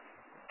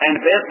 And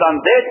based on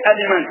that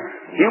element,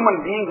 human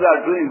beings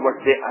are doing what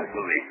they are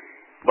doing.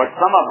 But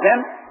some of them,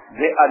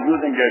 they are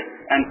using it,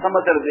 and some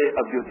others, they are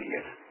abusing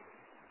it.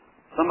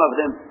 Some of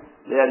them,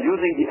 they are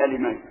using the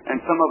element, and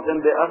some of them,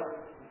 they are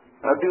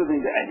abusing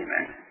the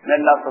element.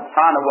 May Allah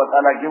subhanahu wa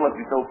ta'ala give us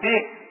the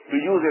tawfiq to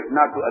use it,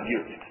 not to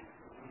abuse it.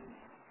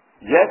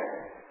 Yes?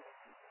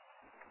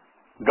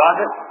 Got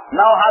it?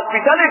 Now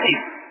hospitality,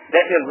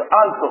 that is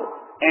also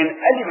an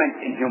element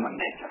in human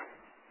nature.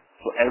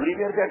 So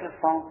everywhere that is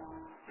found.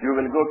 You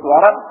will go to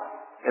Arab,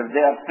 if they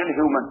are still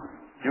human,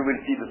 you will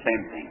see the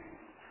same thing.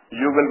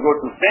 You will go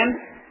to Sindh,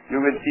 you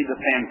will see the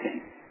same thing.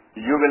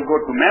 You will go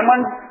to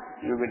Memon,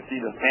 you will see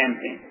the same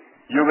thing.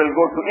 You will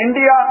go to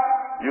India,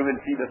 you will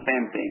see the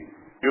same thing.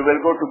 You will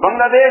go to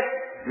Bangladesh,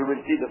 you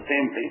will see the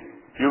same thing.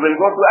 You will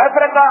go to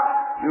Africa,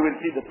 you will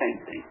see the same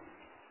thing.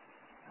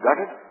 Got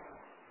it?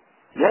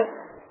 Yes?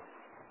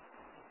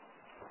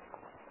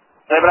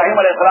 Ibrahim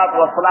alayhi salatu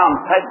wasalam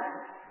said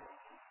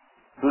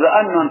to the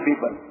unknown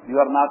people, you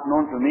are not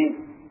known to me,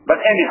 but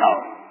anyhow,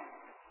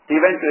 he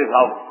went to his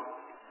house.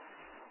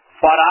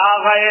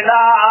 فَرَاغَ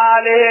إِلَىٰ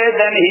آلِهِ.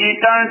 Then he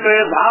turned to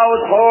his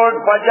household,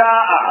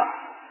 فَجَاءَ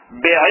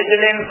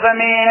بِعِجْلٍ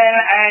سَمِينٍ.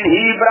 And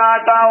he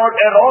brought out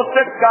a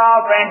roasted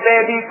calf and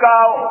baby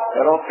cow.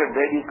 A roasted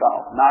baby cow,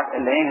 not a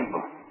lamb.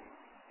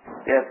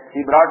 Yes,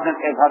 he brought them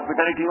as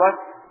hospitality was.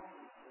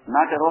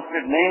 Not a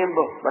roasted lamb,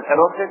 but a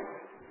roasted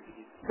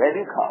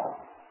baby cow.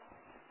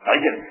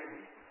 Ajal.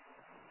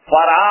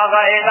 فَرَاغَ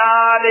إِلَىٰ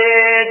عَلِي,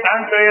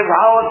 turned to his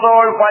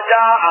household,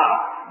 فَجَاءَ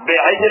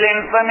بِعِجْلٍ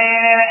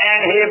سَمِينٍ,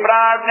 and he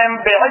brought them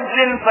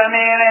بِعِجْلٍ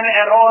سَمِينٍ,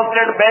 a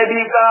roasted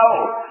baby cow.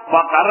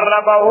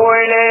 فَقَرَّبَهُ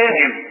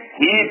إِلَيْهِمْ,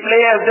 he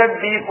placed it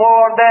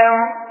before them.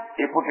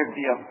 He put it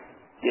there,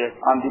 yes,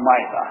 on the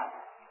maida,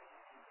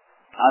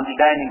 on the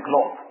dining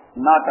cloth,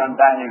 not on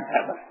dining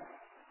table,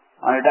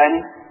 on a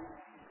dining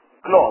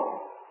cloth.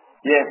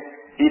 Yes,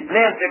 he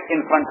placed it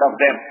in front of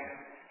them.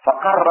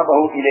 فَقَرَّبَهُ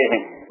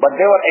إِلَيْهِمْ, but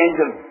they were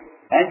angels.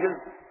 Angels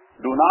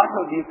do not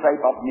know these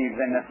type of needs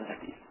and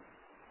necessities.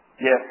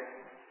 Yes,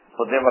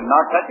 so they were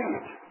not touching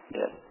it.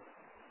 Yes,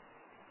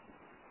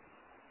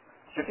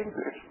 sitting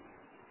to it.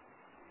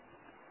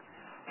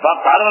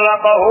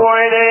 فَقَرَّبَهُ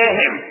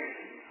إِلَيْهِمْ,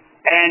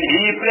 and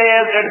he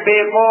placed it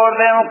before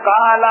them.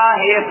 Qala,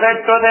 he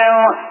said to them,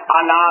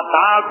 أَلَا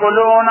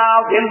تَأْكُلُونَ,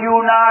 will you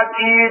not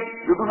eat?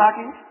 You do not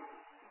eat?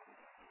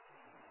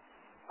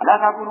 أَلَا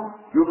تَأْكُلُونَ,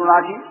 you do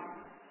not eat?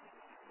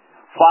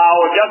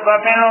 فَأَوْجَسَ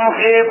مِنْهُمْ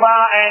خِيفَةً,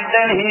 and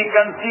then he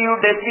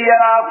conceived a fear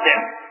of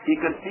them.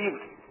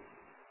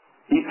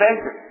 He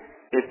felt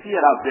a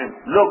fear of them.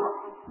 Look,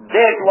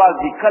 that was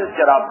the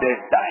culture of that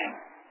time.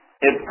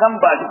 If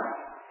somebody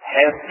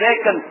has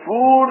taken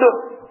food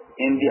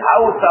in the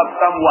house of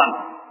someone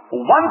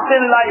once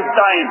in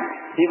lifetime,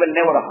 he will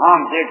never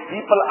harm that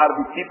people or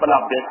the people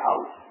of that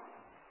house.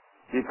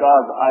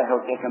 Because I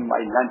have taken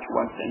my lunch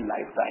once in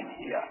lifetime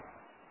here.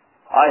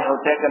 I have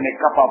taken a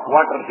cup of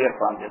water here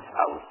from this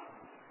house.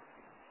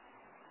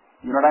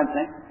 You know what I'm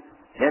saying?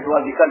 That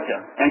was the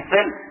culture. And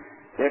still,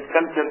 that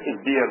culture is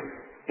there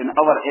in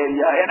our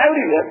area and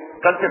everywhere.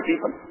 Culture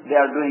people, they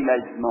are doing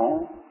like,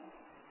 no.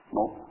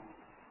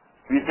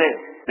 We say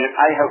that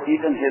I have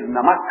eaten his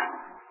namak.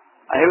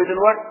 I have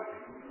eaten what?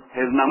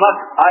 His namak.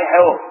 I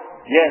have,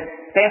 yes,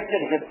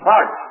 tasted his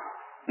salt.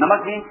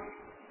 Namak means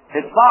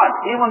his salt.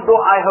 Even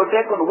though I have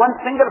taken one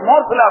single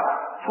morsel of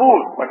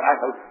food, but I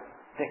have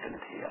taken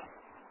it here.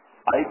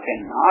 I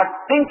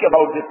cannot think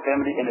about this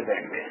family in a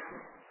bad way.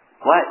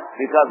 Why?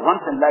 Because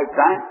once in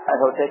lifetime, I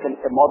have taken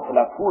a morsel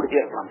of food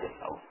here from this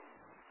house.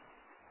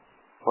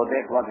 So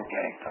that was a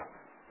character.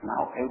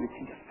 Now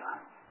everything is gone.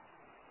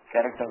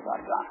 Characters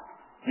are gone.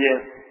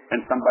 Yes,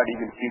 when somebody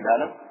will see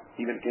dollar,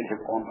 he will kill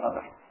his own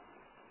brother.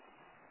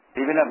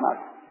 He will or not?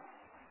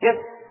 Yes,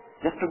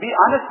 just to be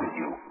honest with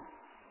you,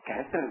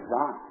 character is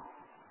gone.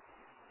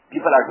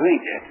 People are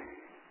doing it.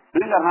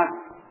 Doing or not?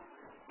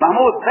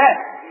 Mahmoud said,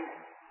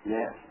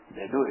 yes,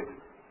 they do it.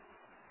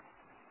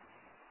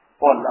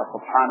 Oh, Allah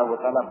subhanahu wa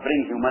ta'ala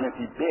bring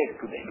humanity back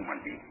to the human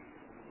being.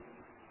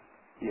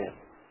 Yes.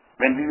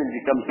 When we will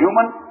become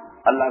human,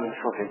 Allah will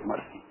show His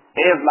mercy.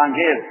 As long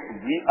as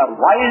we are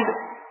wild,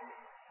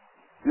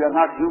 we are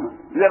not human.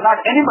 We are not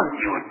animals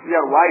human. We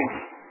are wild.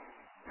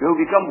 We have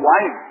become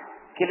wild,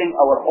 killing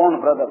our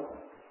own brother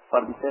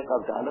for the sake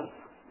of dollars.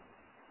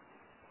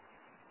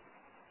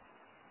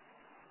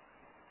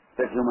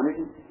 That's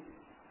humanity.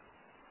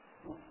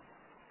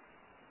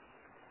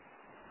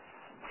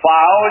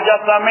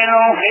 فَأَوْجَسَ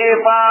مِنْهُمْ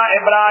خِيفَةً,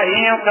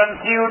 Ibrahim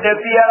conceived a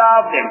fear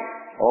of them.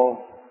 Oh,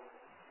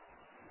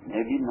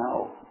 maybe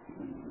now,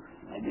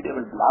 maybe they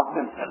will block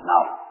themselves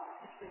now.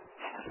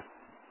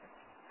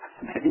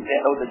 Maybe they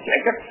have the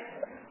jacket.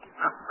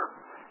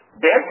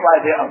 That's why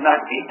they are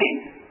not eating.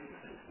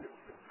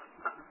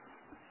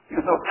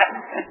 You know what?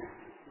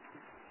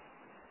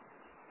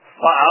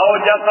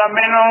 فَأَوْجَسَ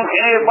مِنْهُمْ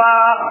خِيفَةً,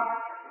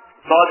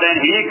 so then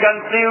he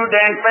conceived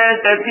and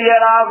felt a fear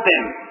of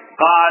them.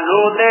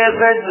 قالوا, they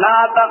said,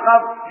 لا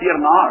تخف, fear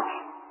not.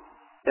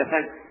 They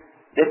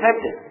said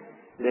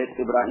that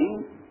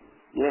Ibrahim,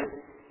 yes,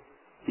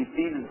 he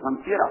feels some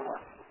fear of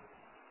us.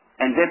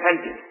 And they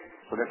felt it.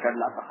 So they said,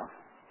 لا تخف,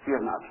 fear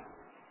not.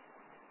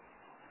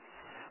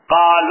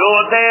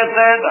 قالوا, they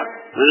said,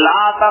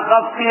 لا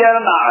تخف, fear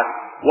not.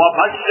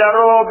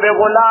 وَبَشَّرُوا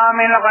بِغُلَامٍ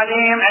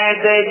عَلِيمٍ, and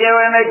they gave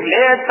him a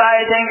great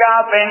tiding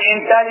of an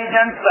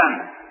intelligent son,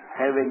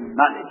 having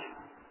knowledge.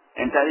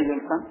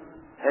 Intelligent son,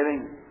 having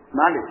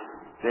knowledge.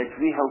 That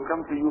we have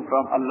come to you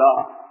from Allah.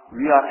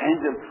 We are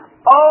angels.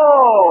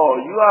 Oh,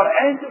 you are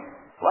angels.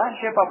 What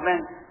shape of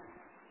man?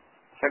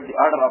 Check the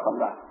order of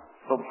Allah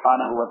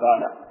subhanahu wa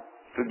ta'ala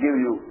to give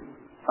you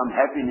some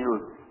happy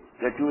news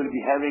that you will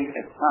be having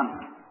a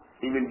son.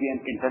 He will be an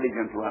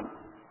intelligent one.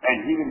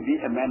 And he will be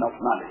a man of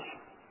knowledge.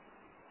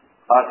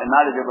 Or a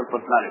knowledgeable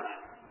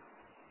personality.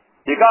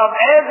 Because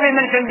as we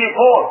mentioned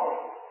before,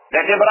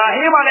 that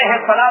Ibrahim alayhi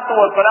salatu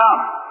wa salam,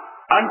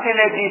 until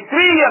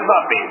 83 years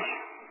of age,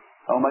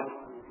 how much?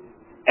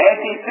 83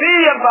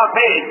 years of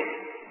age,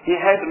 he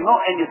had no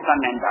any son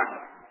and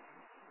daughter.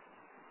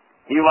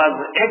 He was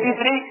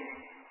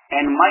 83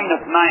 and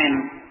minus 9.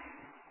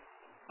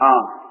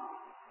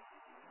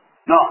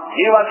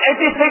 He was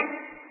 86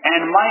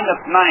 and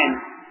minus 9.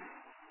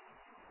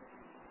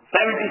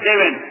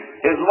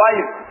 77. His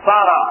wife,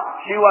 Sarah,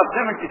 she was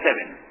 77.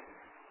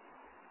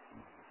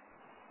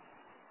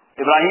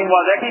 Ibrahim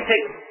was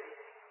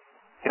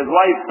 86. His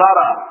wife,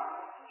 Sarah,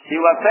 she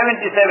was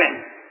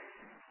 77.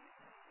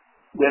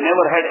 They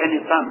never had any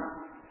son.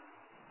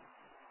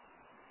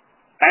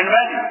 And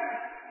when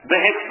the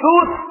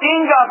Hyksos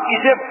king of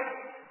Egypt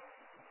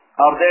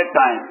of that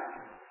time,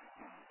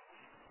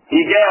 he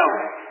gave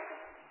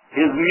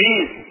his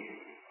niece,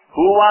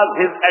 who was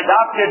his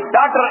adopted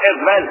daughter as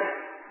well,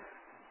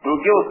 to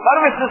give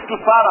services to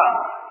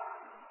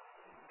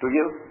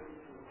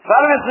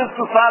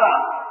Sarah.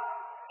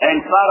 And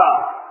Sarah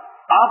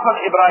offered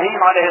Ibrahim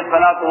alayhi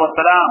salatu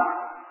wasalam,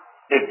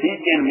 if he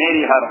can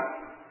marry her,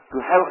 to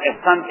have a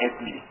son at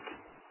least,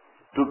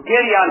 to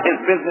carry on his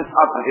business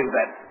after his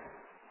death,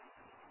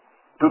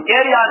 to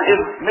carry on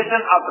his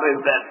mission after his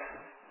death.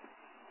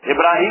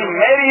 Ibrahim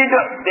married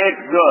that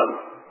girl,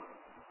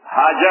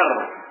 Hajar,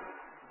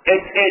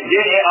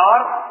 H-A-J-A-R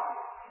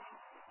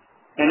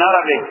in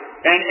Arabic,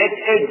 and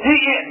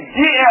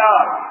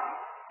H-A-G-A-R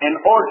in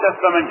Old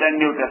Testament and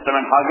New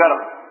Testament, Hagar.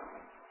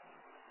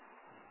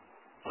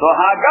 So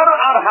Hagar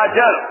or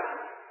Hajar,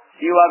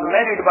 she was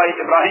married by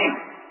Ibrahim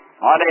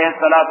alayhi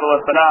salatu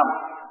wasalam.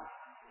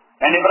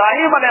 And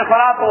Ibrahim alayhi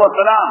salatu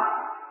wasalam,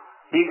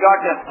 he got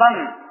a son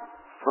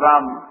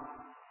from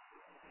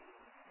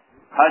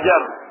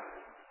Hajar.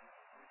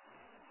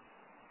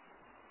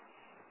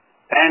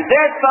 And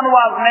that son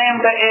was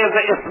named as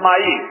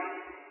Ismail.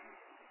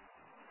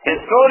 His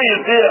story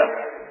is there,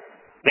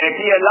 that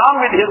he along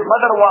with his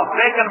mother was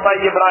taken by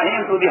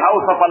Ibrahim to the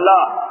house of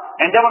Allah,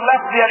 and they were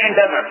left there in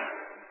desert.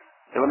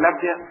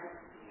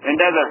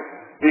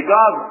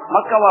 Because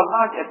Makkah was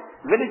not a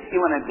village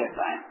even at that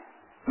time.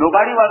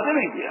 Nobody was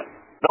living there.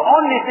 The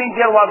only thing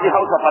there was the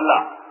house of Allah.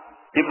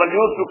 People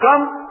used to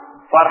come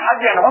for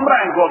Hajj and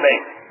Umrah and go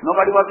back.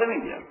 Nobody was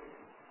living there.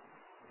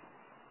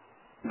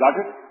 Got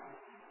it?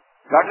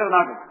 Got it or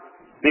not?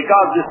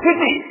 Because the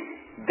city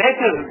that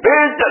is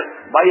built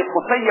by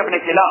Qusay ibn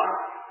Kilab.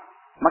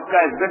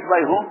 Makkah is built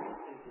by whom?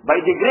 By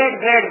the great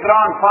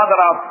grandfather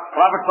of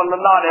Prophet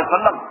sallallahu alaihi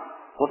wasallam,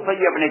 Qusay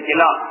ibn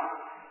Kilab.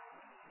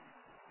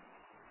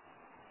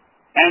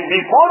 And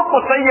before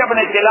Qusay ibn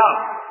Kilab,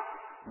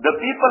 the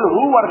people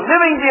who were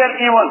living there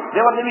even,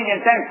 they were living in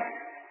tents.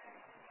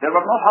 There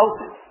were no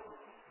houses.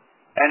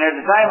 And at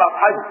the time of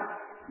Hajj,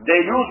 they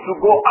used to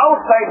go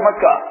outside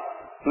Makkah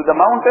to the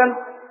mountain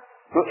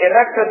to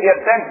erect their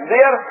tents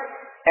there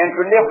and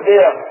to live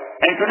there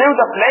and to leave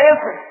the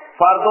place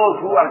for those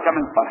who are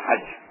coming for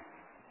Hajj.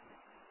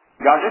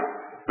 Got it?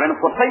 When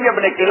Qusay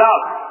ibn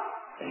Kilab,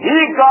 he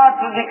got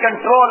to the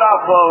control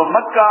of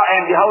Makkah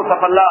and the house of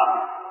Allah,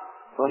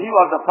 so he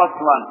was the first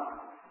one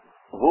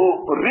who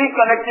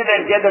recollected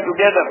and gathered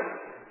together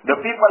the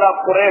people of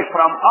Quraysh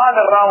from all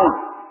around.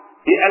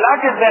 He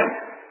allotted them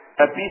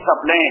a piece of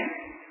land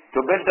to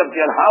build up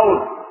their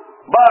house,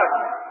 but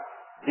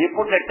he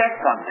put a tax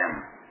on them.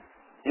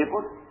 He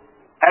put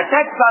a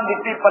tax on the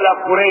people of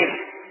Quraysh,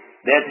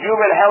 that you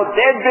will have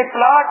that big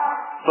plot,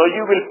 so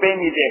you will pay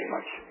me that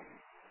much.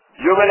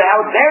 You will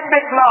have that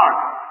big plot,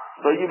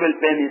 so you will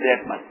pay me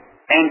that much.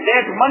 And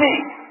that money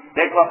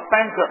that was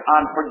spent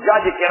on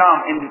Hujjaj Kiram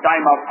in the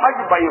time of Hajj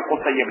by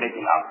Qusay ibn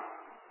Kilab,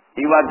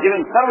 he was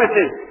giving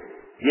services,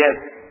 yes,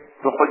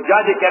 to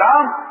Hujjaj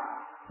Kiram,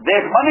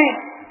 that money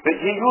which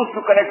he used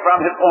to collect from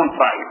his own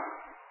tribe,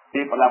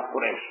 people of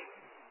Quraysh.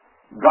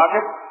 Got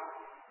it?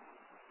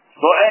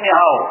 So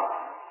anyhow,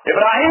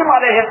 Ibrahim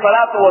alayhi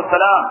salatu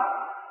wasalam,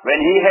 when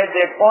he had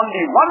that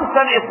only one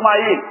son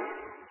Ismail,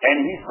 and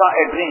he saw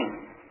a dream,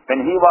 when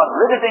he was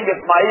visiting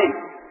Ismail,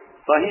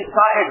 so he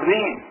saw a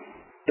dream.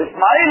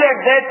 Ismail at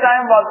that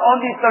time was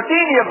only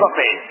 13 years of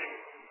age,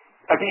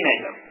 a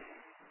teenager.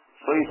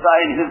 So he saw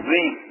in his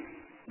dream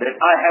that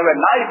I have a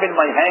knife in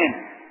my hand,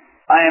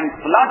 I am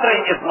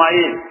slaughtering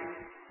Ismail.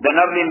 Then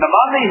early in the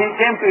morning he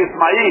came to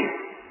Ismail,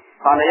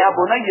 قال يا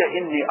بني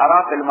إني أرى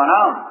في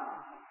المنام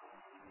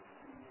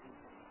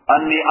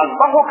أني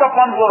أذبحك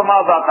فانظر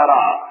ماذا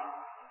ترى.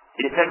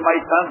 He said, my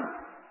son,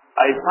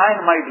 I saw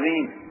in my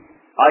dream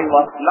I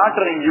was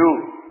slaughtering you.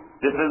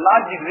 This is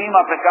not the dream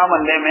of a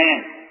common layman.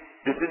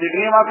 This is the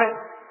dream of a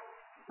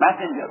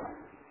messenger.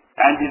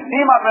 And the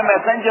dream of a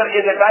messenger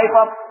is a type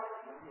of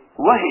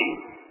wahi.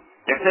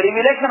 It's a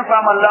revelation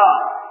from Allah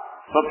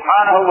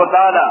subhanahu wa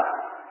ta'ala.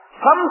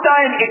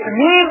 Sometimes it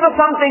means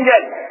something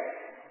else,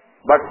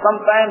 but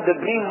sometimes the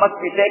dream must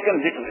be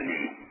taken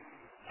literally.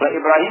 So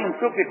Ibrahim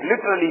took it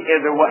literally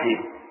as a wahi.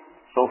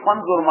 So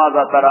fanzur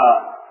maza tara,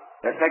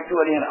 that's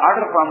actually an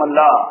order from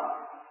Allah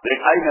that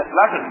I may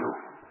slaughter you.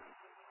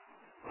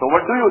 So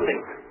what do you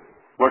think?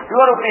 What's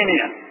your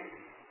opinion?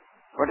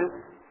 What is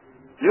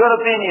your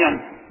opinion?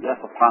 Yes,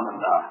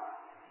 subhanallah.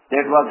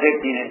 That was that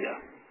teenager,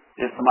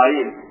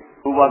 Ismail,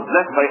 who was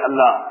blessed by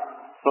Allah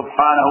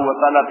subhanahu wa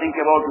ta'ala. Think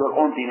about your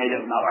own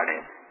teenagers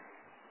nowadays.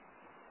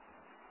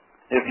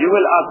 If you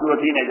will ask your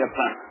teenager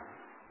son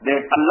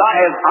that Allah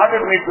has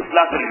ordered me to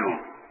slaughter you,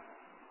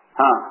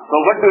 so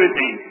what do you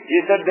think? He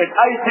said that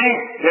I think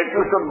that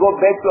you should go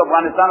back to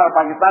Afghanistan or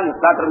Pakistan and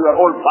slaughter your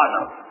old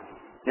father.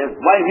 Yes,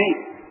 why me?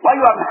 Why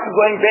you are not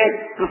going back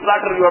to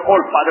slaughter your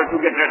old father to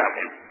get rid of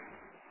him?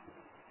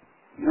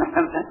 You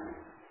understand?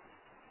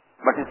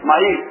 But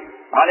Ismail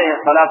alayhi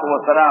salatu wa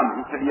salam,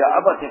 he said, Ya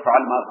abati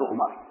fa'al ma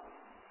tu'mar,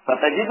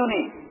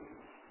 satajiduni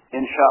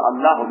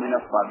insha'Allahu min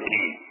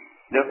as-sabirin.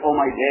 Therefore,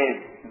 my days,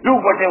 do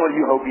whatever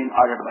you have been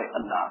ordered by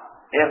Allah.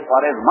 As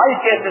far as my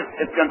case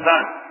is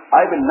concerned,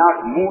 I will not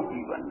move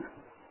even.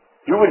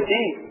 You will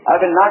see, I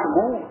will not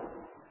move.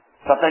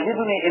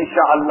 Satajiduni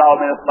insha'Allah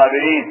min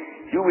as-sabirin.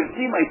 You will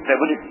see my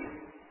stability.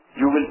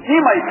 You will see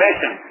my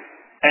patience.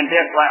 And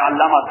that's why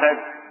Allama said,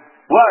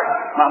 what?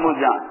 Mahmud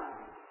Jan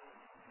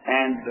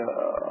and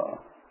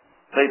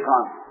Sayyid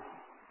Khan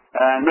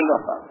and Millah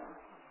Sahib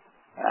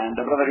and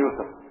Brother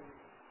Yusuf,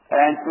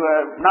 and to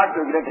not to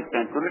a great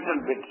extent, to a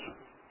little bit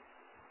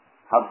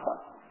Hafsa.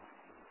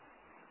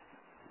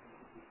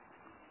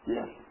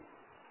 Yes.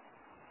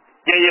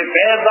 کہ یہ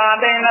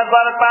فیضان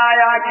نظر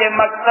پایا کہ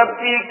مکتب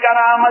کی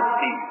کرامت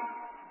تھی.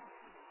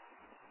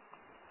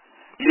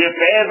 یہ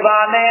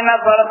فیضان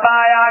نظر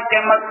پایا کہ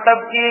مکتب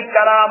کی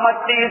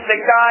کرامت تھی.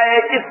 سکھائے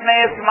کس نے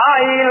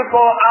اسماعیل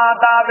کو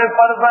آداب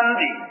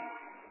فرزندی.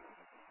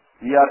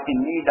 We are in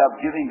need of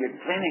giving a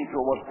training to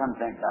our sons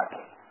and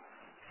daughters.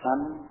 Son,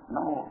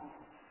 no.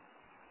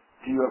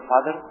 To your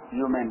father,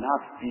 you may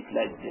not speak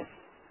like this.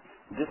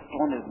 This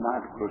tone is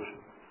not good.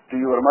 To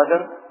your mother,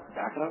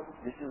 daughter,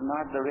 this is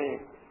not the way.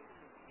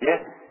 Yes.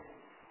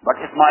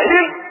 But Ismail,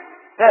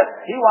 yes,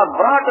 he was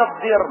brought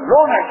up there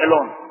alone and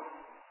alone.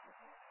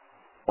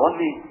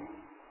 Only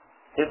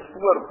his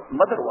poor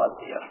mother was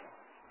there,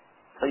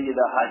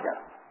 Sayyidah Hajar.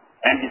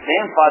 And the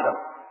same father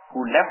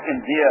who left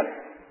him there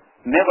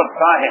never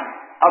saw him.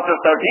 After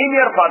 13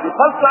 years, for the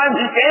first time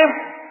he came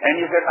and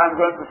he said, I'm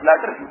going to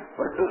slaughter you.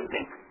 What do you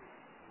think?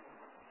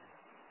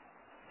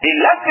 He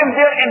left him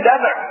there in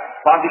desert.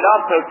 For the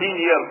last 13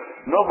 years,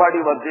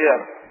 nobody was there.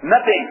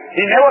 Nothing.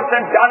 He never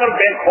sent dollar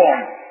back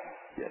home.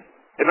 Yes.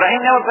 Ibrahim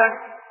never sent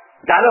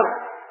dollar.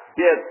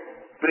 Yes.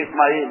 To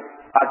Ismail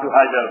or to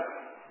Hajar.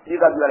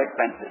 These are your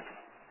expenses.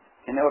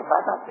 He never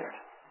thought of that.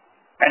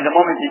 And the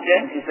moment he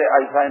came, he said,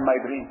 I saw in my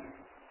dream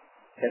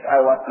that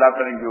I was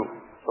slaughtering you.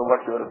 So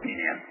what's your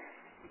opinion?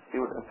 He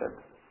would have said,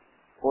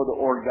 oh, the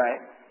old guy,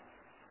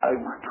 I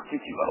want to kick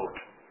you out.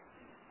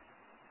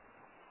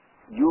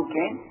 You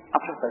came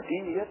after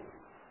 13 years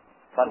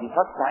for the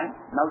first time.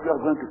 Now you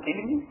are going to kill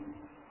me?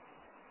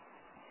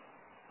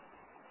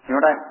 You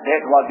know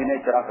that was the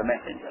nature of a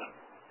messenger.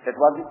 That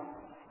was the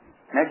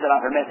nature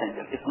of a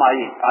messenger.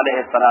 Ismail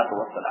alayhi salatu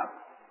wassalam.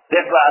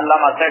 That's why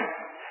Allah said,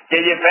 कि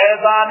ये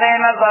फैज़ान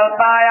नज़र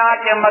पाया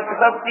कि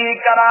मकसद की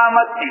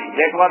करामत की.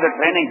 That was the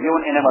training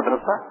given in a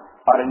madrasa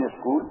or in a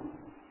school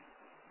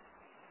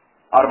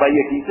or by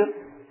a teacher.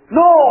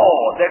 No,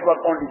 that was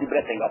only the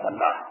blessing of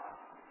Allah.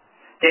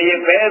 कि ये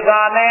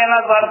फैज़ान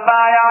नज़र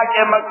पाया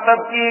कि मकसद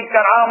की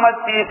करामत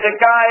की.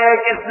 सिखाए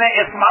किसने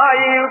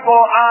इस्माइल को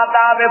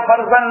आदाब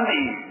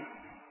फर्जंदी.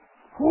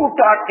 Who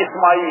taught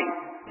Ismail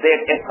that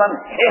a son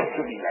has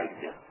to be like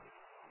this?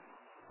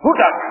 Who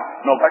taught him?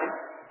 Nobody.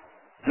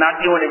 Not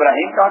even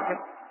Ibrahim taught him.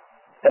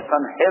 A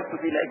son has to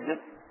be like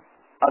this.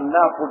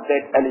 Allah put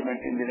that element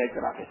in the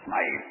nature of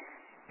Ismail,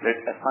 that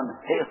a son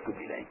has to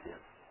be like this.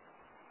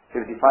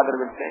 If the father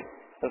will say,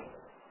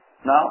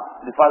 now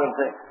the father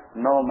says,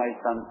 no my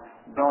son,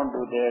 don't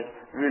do that.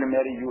 We will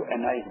marry you a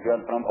nice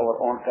girl from our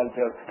own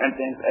culture and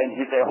things. And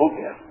he says, who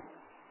cares?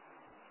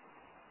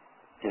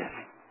 Yes.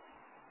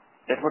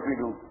 That's what we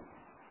do.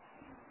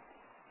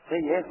 Say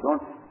yes,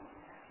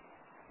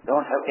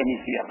 don't have any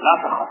fear. La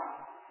takhaf.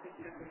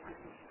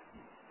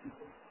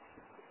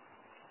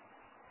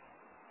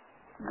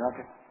 Got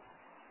it?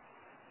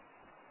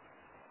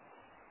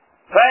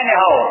 So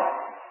anyhow,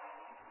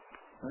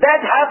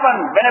 that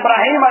happened when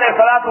Ibrahim alayhi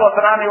salatu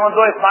wasalam, even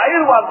though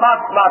Ismail was not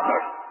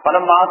slaughtered.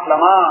 فَلَمَّا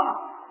أَسْلَمَا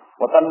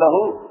وَتَلَّهُ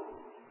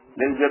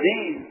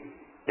لِلْجَبِينِ.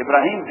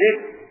 Ibrahim did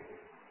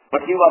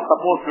what he was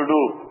supposed to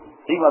do.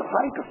 He was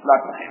trying to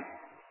slaughter him.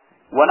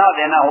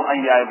 وَنَادَيْنَاهُ أَن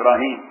يَا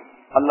إِبْرَاهِيمَ.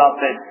 Allah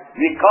said,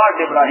 we called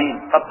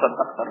Ibrahim. قَدْ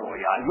صَدَّقْتَ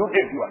الرُّؤْيَا. You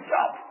did your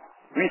job.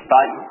 We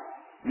saw you.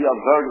 We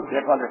observed you.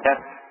 That was a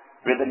test,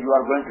 whether you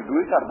are going to do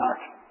it or not.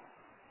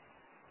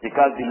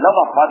 Because the love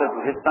of father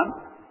to his son,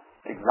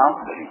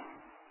 exemplary.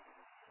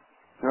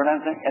 You know what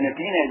I'm saying? And a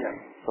teenager,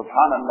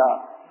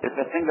 subhanallah, if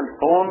a single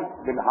stone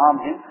will harm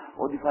him,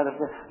 oh, the father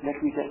says, let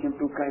me take him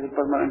to Qazi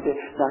permanently.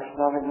 You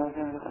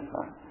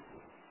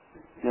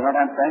know what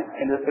I'm saying?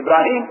 And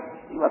Ibrahim,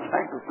 he was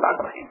trying to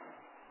slaughter him.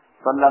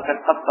 So Allah said,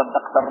 قَدْ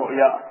صَدَّقْتَ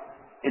الرُّؤْيَا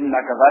إِنَّا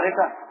كَذَلِكَ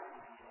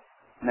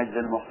نَجْزِي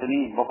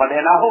الْمُحْسِنِينَ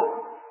وَفَدَيْنَاهُ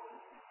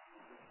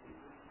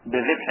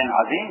بِذِبْحٍ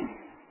عَظِيمٍ.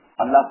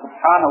 Allah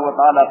subhanahu wa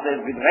ta'ala says,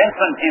 we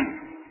ransomed him.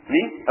 We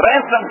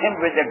ransomed him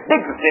with a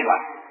big zibah.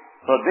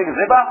 So big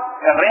zibah,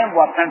 a ram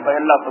was sent by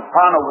Allah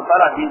subhanahu wa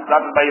ta'ala, being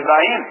slaughtered by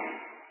Ibrahim.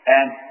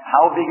 And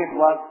how big it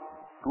was?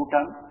 2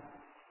 tons?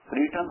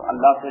 3 tons?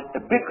 Allah says,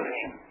 a big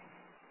ram.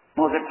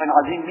 No, Zibhan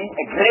Azim means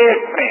a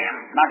great ram,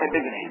 not a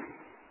big ram.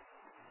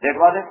 That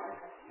was it?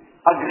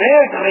 A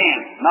great ram,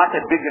 not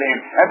a big ram.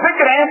 A big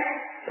ram,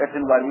 that's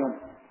in volume,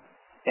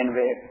 in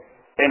weight,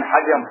 in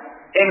hajam,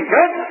 in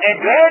great, a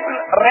great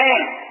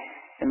ram,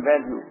 in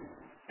value,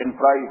 in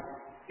price,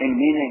 in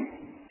meaning,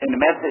 in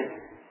message.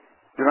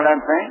 You know what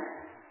I'm saying?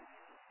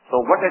 So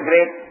what a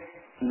great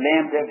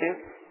lamb that is.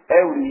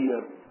 Every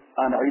year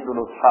on Eid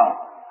al-Adha,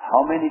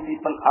 how many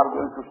people are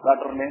going to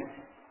slaughter lambs?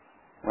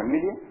 1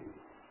 million?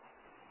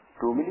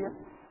 2 million?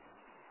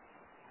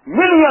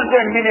 Millions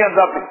and millions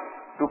of it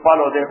to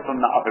follow their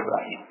sunnah of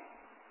Ibrahim.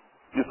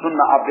 The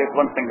sunnah of that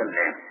one single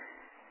lamb.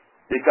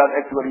 Because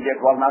actually that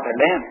was not a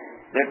lamb.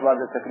 That was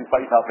a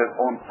sacrifice of his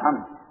own son.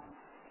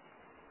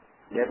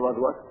 That was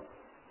what?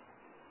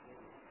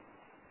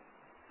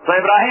 So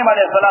Ibrahim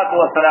alayhi salatu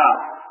wasalam,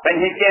 when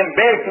he came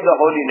back to the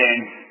Holy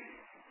Land,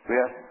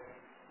 where?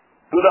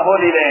 To the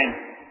Holy Land,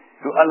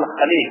 to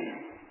Al-Khalil.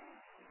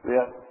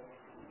 Where?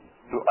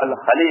 To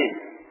Al-Khalil.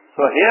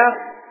 So here,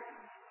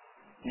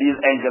 these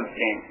angels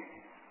came.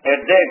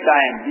 At that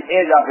time, the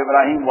age of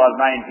Ibrahim was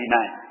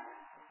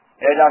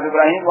 99. Age of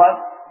Ibrahim was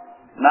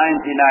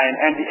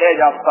 99, and the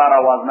age of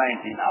Sarah was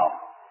 90 now.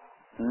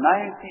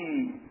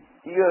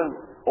 90 years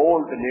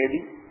old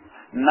lady,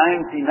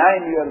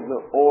 99 years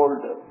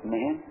old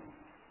man,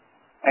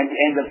 and the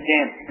angels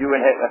came, you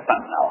will have a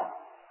son now.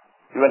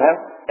 You will have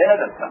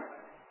another son.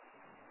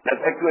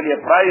 That's actually a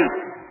prize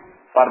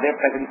for their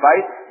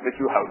sacrifice which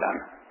you have done.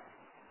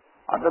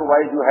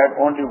 Otherwise you had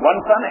only one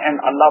son and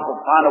Allah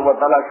subhanahu wa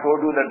ta'ala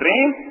showed you the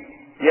dream.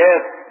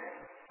 Yes.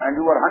 And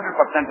you were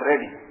 100%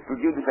 ready to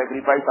give the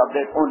sacrifice of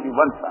that only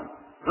one son.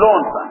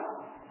 Lone son.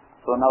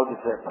 So now this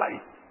is a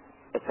prize.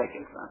 A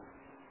second son.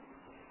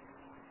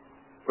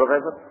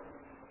 Professor?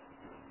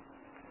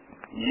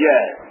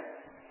 Yes.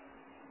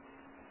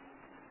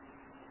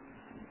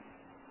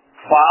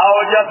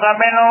 فَأَوْجَسَ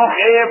مِنْهُ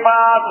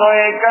خِيفَةً, so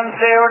he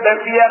conceived a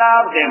fear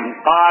of him.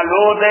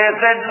 قَالُوا, they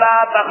said, لَا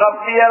تَخَفْ,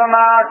 fear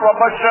not,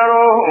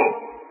 وَبَشَّرُوهُ,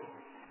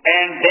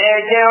 and they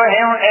gave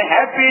him a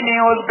happy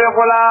news,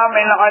 بِغُلَامٍ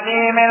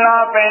عَلِيمٍ,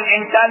 of an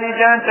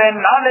intelligent and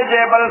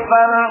knowledgeable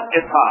son,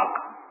 Ishaq.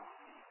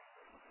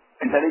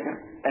 Intelligent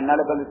and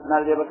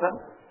knowledgeable son?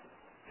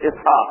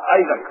 Ishaq,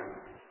 Isaac.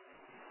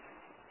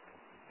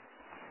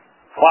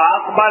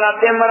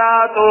 فَأَقْبَلَتْ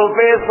امْرَأَتُهُ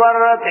فِي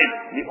صَرَّةٍ,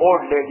 the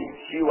old lady,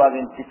 she was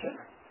in kitchen.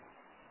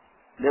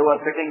 They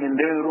were sitting in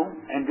living room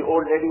and the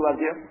old lady was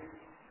here.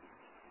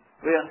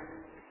 Where?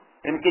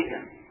 In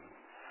kitchen.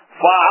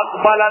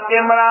 فَأَقْبَلَتْ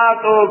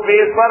امْرَأَتُهُ فِي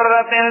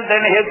صَرَّةٍ,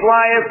 then his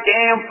wife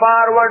came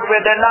forward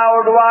with a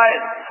loud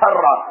voice.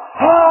 Sarra.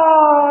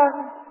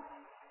 Hi!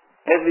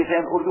 As we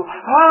say in Urdu,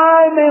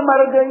 Hi, main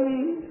mar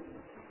gayi.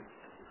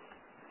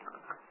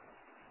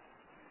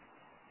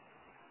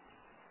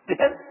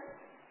 Yes?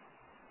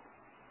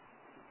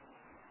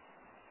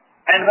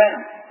 And when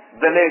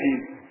the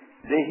ladies,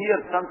 they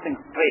hear something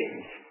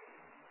strange,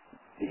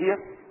 they hear,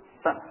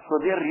 so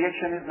their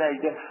reaction is like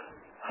this.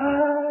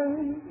 Hi.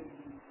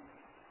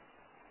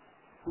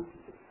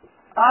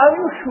 Are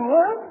you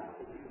sure?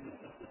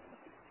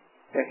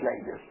 Just like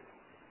this.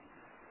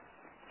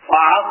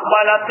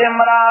 فَأَقْبَلَتْ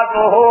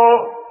امْرَأَتُهُ,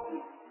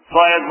 so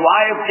his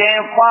wife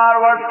came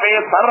forward فِي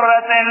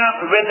صَرَّةٍ,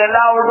 with a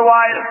loud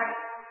voice.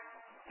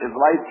 His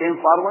wife came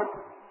forward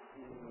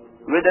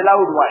with a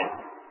loud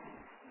voice.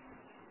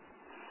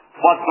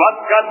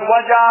 فَصَكَّتْ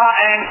وَجَهَا,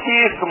 and she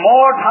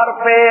smote her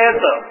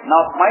face.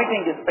 Now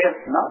smiting his face,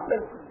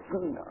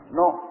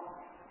 no.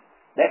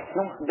 That's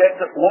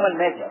a woman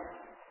nature.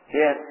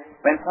 Yes,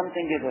 when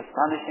something is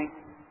astonishing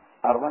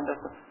or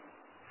wonderful,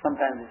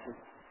 sometimes this is.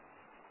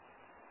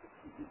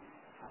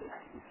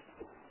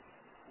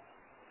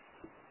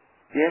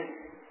 Yes?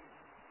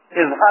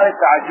 إظهار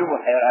تعجب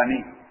وحيراني.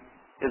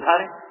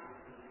 إظهار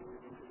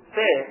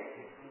say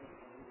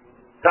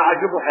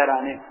تعجب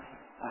وحيراني.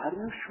 Are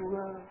you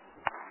sure?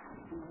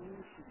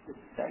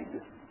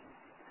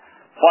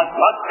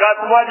 فَصَكَّتْ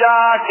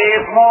وَجَهَا, she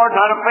smote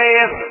her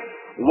face.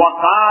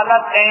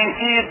 وَقَالَتْ, and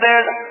she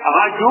said,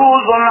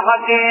 عَجُوزٌ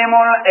حَكِيمٌ,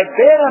 a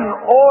barren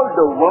old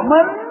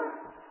woman.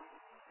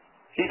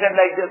 She said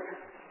like this,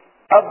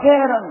 a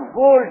barren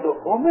old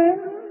woman.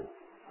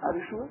 Are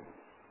you sure?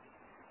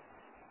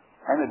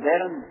 I'm a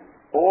barren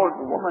old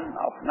woman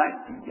of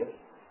 90 years.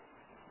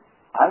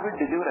 I will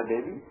deliver a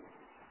baby.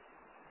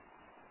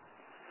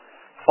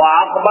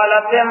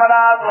 فَأَقْبَلَتْ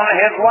امْرَأَةٌ,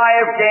 his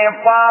wife came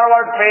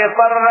forward فِي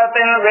صَرَّةٍ,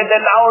 with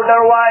a louder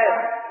voice.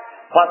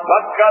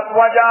 فَصَكَّتْ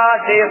وَجَهَا,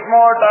 she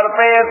smote her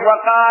face.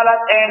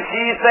 وَقَالَتْ, and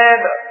she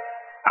said,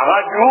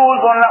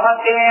 عَجُوزٌ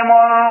حَكِيمٌ,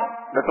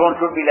 the tone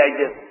should be like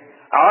this,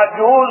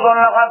 عَجُوزٌ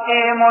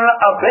حَكِيمٌ,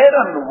 a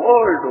barren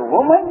old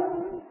woman.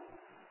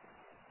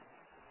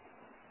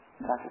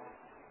 That's it.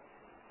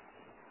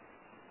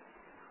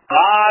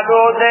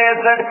 قَالُوا, they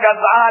said,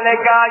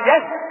 كَذَلِكَ,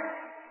 yes,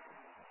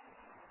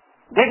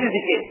 this is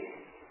the case.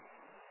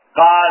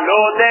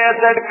 قَالُوا, they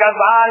said,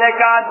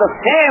 كَذَلِكَ, the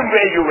same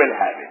way you will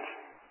have it.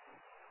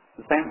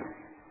 The same way.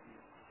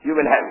 You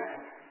will have it.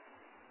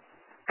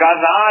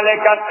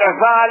 كَذَلِكَ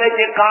كَذَلِكَ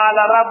قَالَ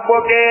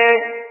رَبُّكِ,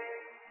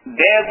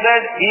 they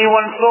said,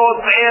 even so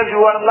says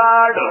your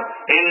Lord,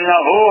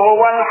 إِنَّهُ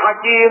هُوَ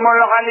الْحَكِيمُ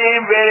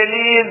الْعَلِيمُ,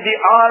 verily is the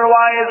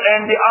all-wise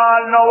and the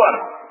all-knower.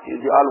 He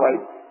is the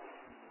all-wise.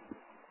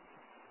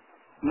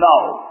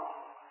 Now,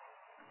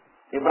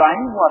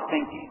 Ibrahim was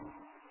thinking,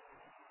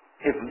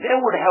 if they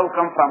would have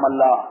come from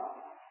Allah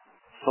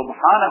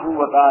subhanahu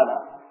wa ta'ala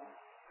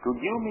to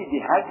give me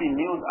the happy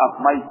news of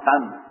my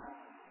son,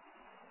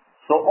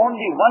 so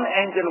only one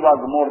angel was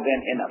more than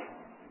enough.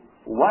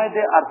 Why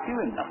they are few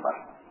in number?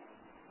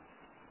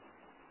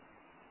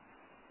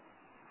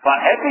 For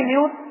happy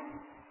news,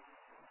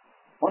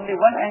 only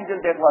one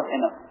angel, that was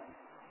enough.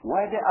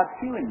 Why they are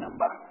few in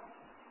number?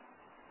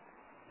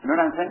 You know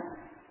what I'm saying?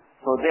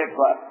 So that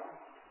was.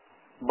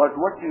 But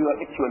what is your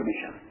actual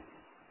mission?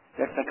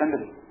 That's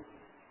secondary.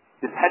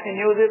 This happy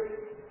news is,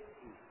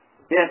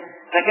 yes,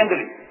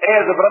 secondary.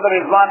 As the brother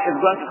Rizwan is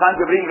going to San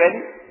Jibreel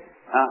Valley,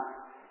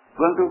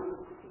 going to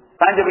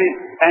San Jibreel,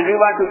 and we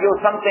want to give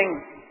something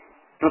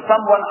to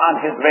someone on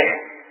his way.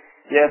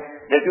 Yes,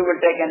 that you will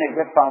take an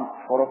exact pound,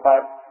 4 or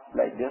 5,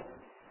 like this,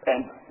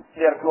 and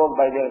they are close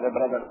by there, the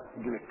brother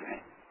give it to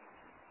him.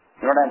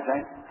 You know what I'm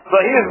saying? So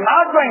he is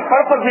not going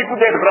purposely to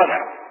that brother,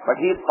 but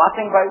he is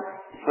passing by,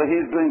 so he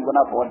is doing one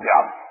of our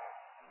job.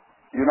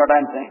 You know what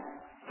I'm saying?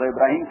 So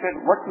Ibrahim said,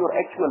 what's your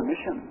actual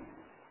mission?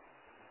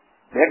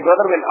 That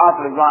brother will ask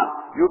Rizwan,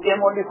 you came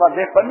only for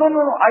that, but no,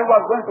 I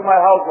was going to my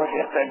house, but he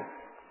said,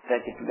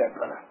 take it to that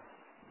brother.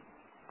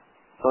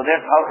 So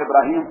that's how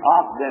Ibrahim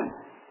asked them,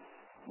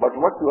 but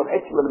what's your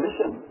actual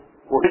mission?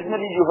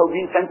 Originally you have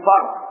been sent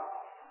for.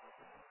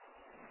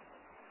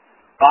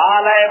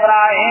 قال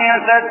Ibrahim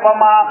said,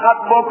 فَمَا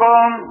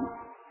خَطْبُكُمْ?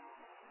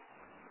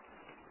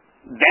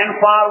 Then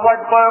for what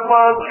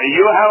purpose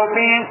you have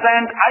been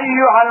sent,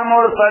 أَيُّهَا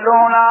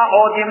الْمُرْسَلُونَ, O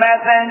the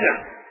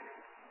messengers?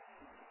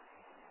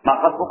 مَا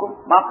خَطْبُكُمْ?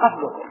 مَا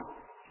قَصْدُكُمْ?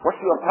 What's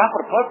your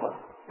proper purpose,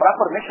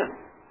 proper mission?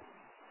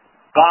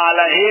 قال,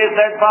 he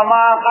said,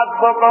 فَمَا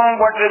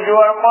خَطْبُكُمْ? What is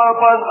your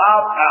purpose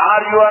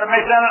or your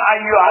mission,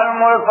 أَيُّهَا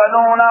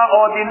الْمُرْسَلُونَ, O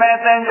the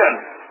messengers?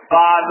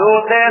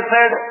 قالوا, they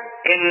said,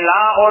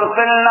 إِلَّا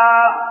أُرْسِلْنَا,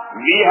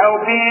 we have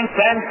been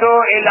sent to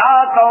إِلَىٰ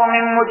قَوْمٍ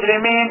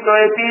مُجْرِمِينَ, to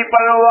a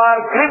people who are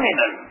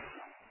criminals.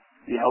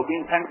 We have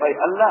been sent by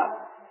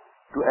Allah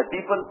to a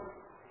people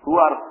who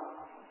are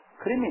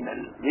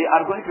criminals. We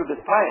are going to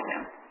destroy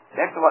them.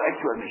 That's our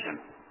actual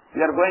mission.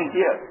 We are going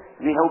here.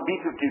 We have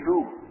B-52,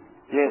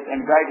 yes,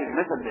 and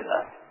guided missile with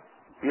us.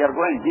 We are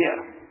going here.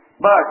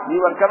 But we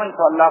were coming,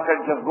 so Allah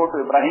said, just go to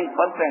Ibrahim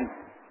first and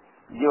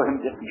give him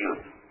this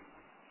news.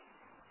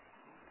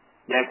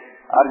 Yes.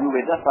 Are you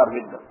with us or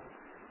with them?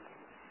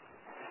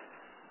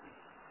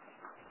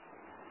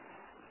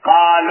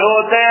 قالوا,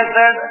 they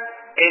said,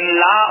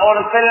 إِلَّا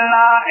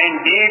أُرْسِلْنَا,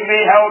 indeed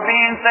we have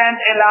been sent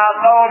إِلَىٰ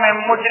قَوْمٍ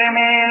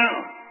مُجْرِمِينَ.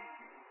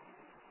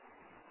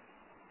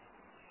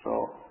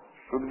 So,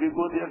 should we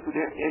go there to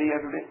that area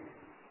today?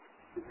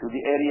 To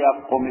the area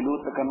of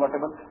Qawmilut, the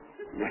convertible?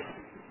 Yes.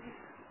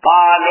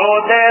 قالوا,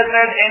 they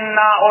said,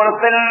 إِنَّا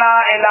أُرْسِلْنَا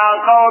إِلَىٰ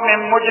قَوْمٍ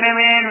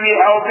مُجْرِمِينَ, we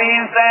have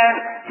been sent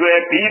to a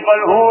people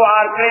who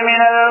are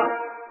criminals.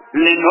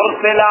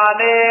 لِنُرْسِلَ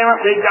عَلَيْهِمْ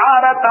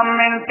حِجَارَةً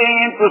مِّن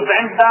طِينٍ, to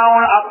send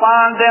down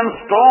upon them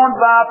stones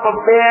of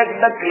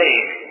baked clay.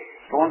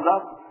 Stones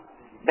of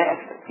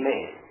baked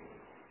clay.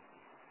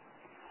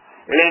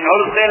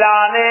 لِنُرْسِلَ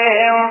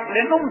عَلَيْهِمْ,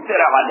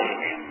 لِنُمْسِرَ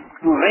عَلَيْهِمْ,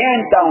 to rain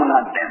down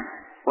on them.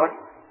 What?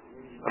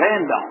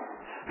 Rain down.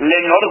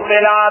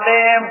 لِنُرْسِلَ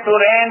عَلَيْهِمْ, to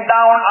rain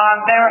down on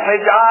them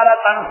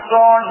حِجَارَةً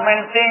stones مِّن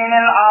طِينٍ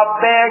of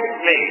baked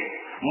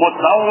clay.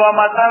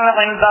 مُسَوَّمَةً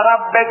عِنْدَ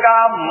رَبِّكَ,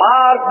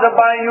 marked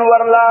by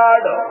your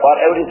Lord. For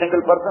every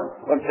single person,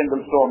 one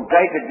single stone.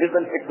 Guided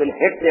vision, it will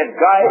hit that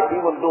guy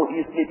even though he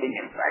is sleeping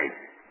inside.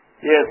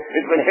 Yes,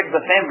 it will hit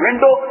the same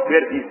window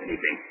where he is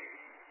sleeping.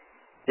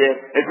 Yes,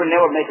 it will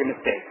never make a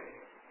mistake.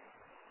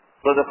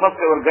 So the first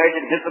ever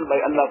guided vision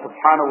by Allah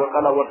subhanahu wa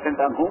ta'ala was sent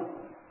on whom?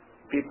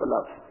 People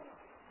of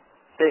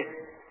faith.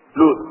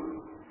 Lut.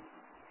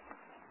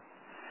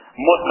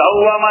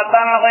 مُسَوَّمَةً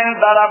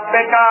عِنْدَ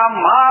رَبِّكَ,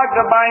 marked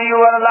by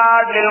your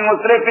Lord,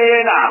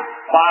 لِلْمُسْرِفِينَ,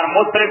 for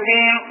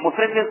musrifin,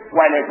 musrif is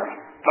violator,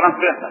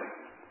 transgressor.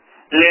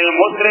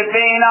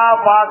 لِلْمُسْرِفِينَ,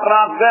 for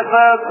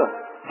transgressors.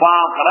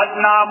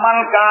 فَأَخْرَجْنَا مَنْ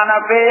كَانَ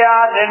فِيهَا,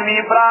 then we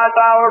brought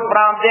out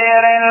from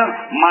therein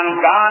مَنْ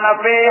كَانَ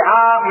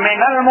فِيهَا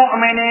مِنَ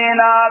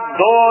الْمُؤْمِنِينَ,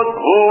 those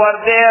who were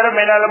there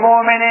مِنَ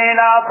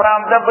الْمُؤْمِنِينَ, from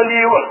the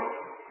believers.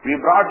 We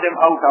brought them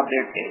out of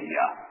that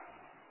area.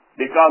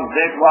 Because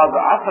that was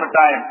the Asr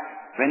time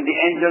when the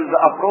angels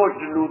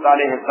approached Lut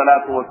alayhi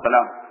salatu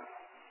wasalam.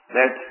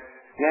 That,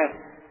 yes,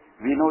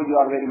 we know you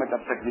are very much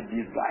upset with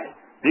these guys.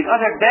 Because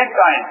at that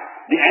time,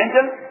 the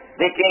angels,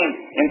 they came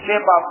in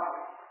shape of,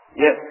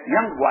 yes,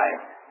 young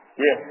wife,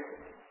 yes,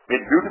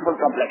 with beautiful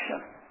complexion.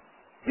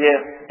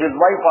 Yes, his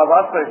wife was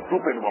also a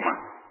stupid woman.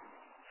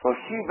 So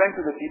she went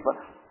to the people,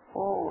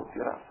 oh,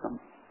 there are some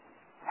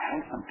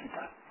handsome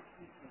people.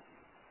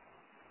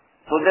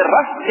 So they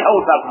rushed the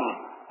house of Lut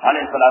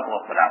alayhi salatu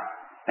wasalam.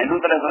 And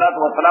Lut alayhi salatu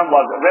wasalam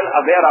was well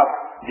aware of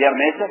their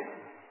nature.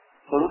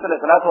 So Lut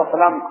alayhi salatu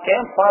wasalam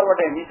came forward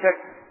and he said,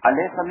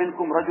 Alaysa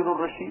minkum rajulun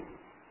rashid?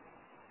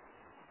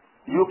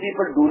 You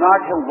people do not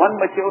have one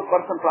mature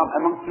person from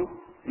amongst you.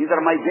 These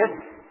are my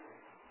guests.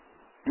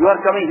 You are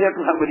coming here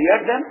to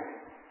humiliate them.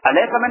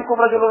 Alaysa minkum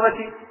rajulun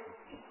rashid?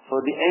 So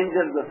the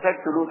angels said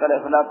to Lut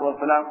alayhi salatu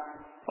wasalam,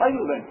 why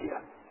you went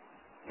here?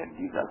 Said,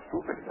 these are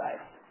stupid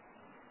guys.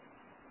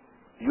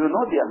 You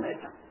know their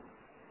nature.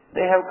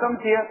 They have come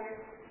here,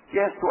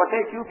 yes, to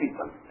attack you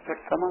people.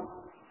 Said, come on,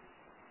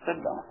 sit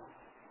down.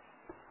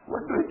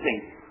 What do you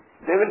think?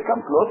 They will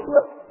come close to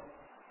us?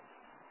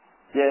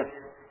 Yes.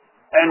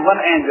 And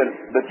one angel,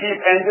 the chief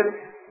angel,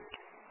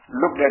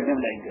 looked at them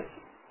like this.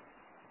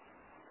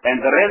 And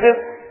the rays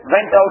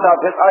went out of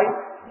his eyes.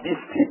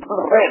 These people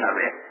ran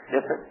away.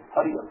 They said,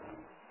 hurry up.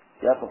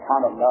 Ya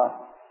subhanallah.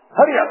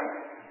 Hurry up.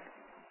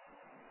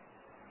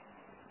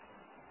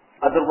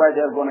 Otherwise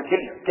they are going to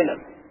kill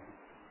us.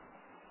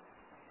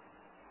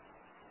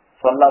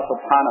 So Allah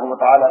subhanahu wa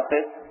ta'ala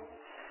says,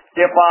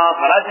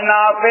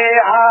 فَخَرَجْنَا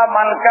فِيهَا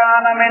مَنْ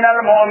كَانَ مِنَ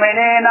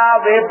الْمُؤْمِنِينَ.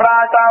 We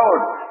brought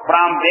out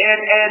from that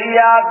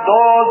area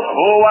those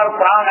who were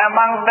from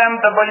among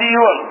them the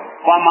believers.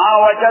 فَمَا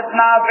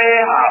وَجَدْنَا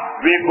فِيهَا.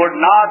 We could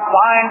not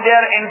find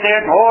there in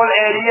that whole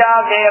area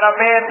غَيْرَ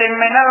بَيْتٍ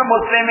مِنَ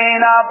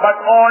الْمُسْلِمِينَ, but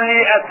only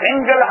a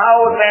single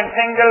house and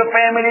single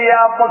family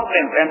of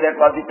Muslims. And that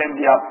was the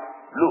family of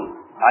Lut.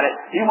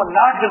 Even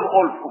not his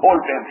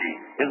whole family.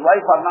 His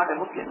wife was not a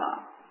Muslim.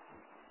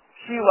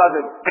 She was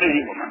a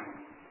crazy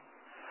woman.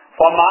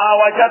 فَمَا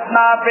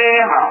وَجَدْنَا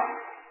فِيهَا.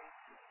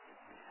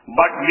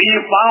 But we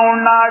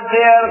found not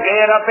there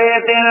غَيْرَ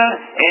بَيْتٍ,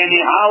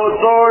 any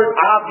household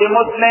of the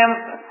Muslims,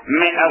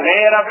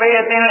 غَيْرَ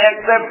بَيْتٍ,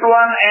 except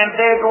one, and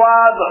that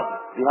was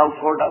the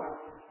household of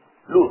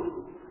Lut.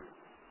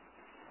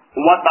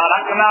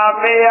 وَتَرَكْنَا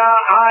فِيهَا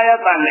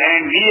آيَةً.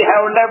 And we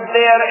have left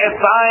there a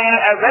sign,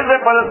 a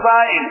visible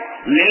sign,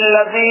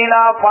 لِلَّذِينَ,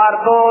 for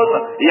those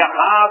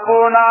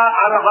يَخَافُونَ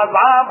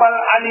الْعَذَابَ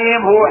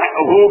الْأَلِيمَ,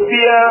 who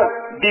fear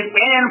the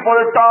painful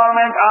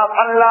torment of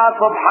Allah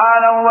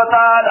subhanahu wa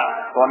ta'ala.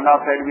 So Allah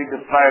said we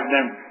described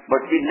them,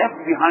 but we left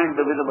behind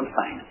the visible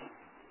signs.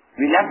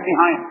 We left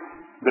behind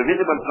the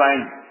visible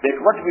signs that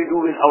what we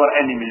do with our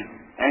enemies,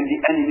 and the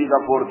enemies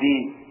of our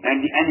deen,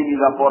 and the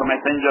enemies of our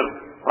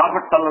messengers.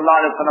 Prophet sallallahu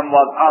alaihi wasallam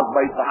was asked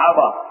by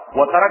Sahaba,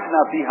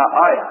 وَتَرَكْنَا فِيهَا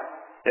آيَةً,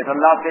 that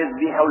Allah says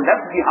we have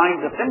left behind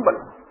the symbol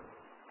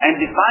and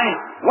the signs.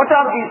 What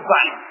are these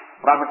signs?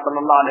 Prophet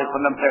sallallahu alaihi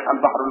wasallam said,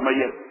 Al-Bahr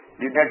al-Mayyit,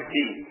 the Dead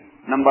Sea,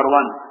 number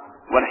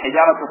 1.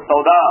 وَالْحِجَارَةُ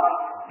السَّوْدَى,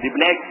 the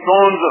black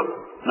stones,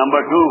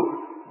 number 2.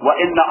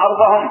 وَإِنَّ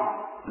أَرْضَهُمْ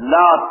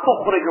لَا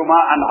تُخْرِجُ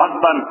مَاءً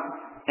غَصْبًا.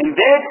 In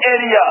that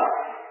area,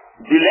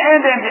 the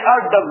land and the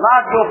earth does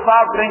not grow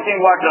soft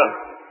drinking water.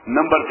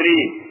 Number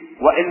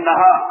 3.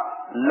 وَإِنَّهَا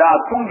La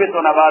tumbitu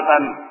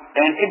nabatan,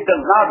 and it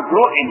does not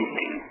grow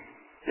anything.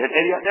 That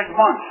area, that's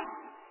burnt.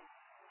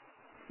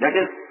 That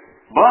is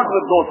burnt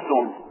with those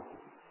stones.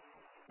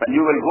 When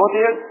you will go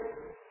there,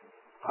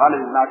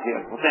 Khalid is not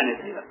here, Hussein is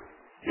here.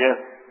 Yes.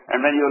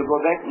 And when you will go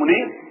back,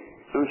 Munir,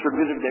 so you should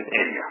visit that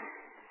area.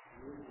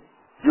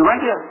 You went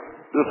here?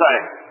 You saw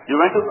it. You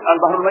went to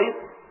Al-Bahr al-Mayyit?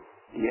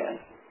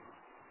 Yes.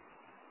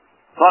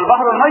 So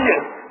Al-Bahr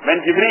al-Mayyit, when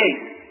Jibreel,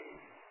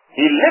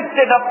 he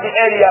lifted up the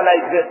area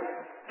like this,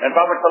 and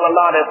Prophet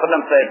sallallahu alaihi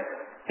wasallam said,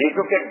 he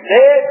took it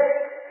that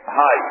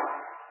high.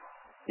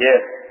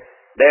 Yes,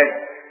 that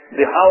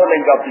the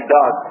howling of the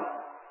dogs,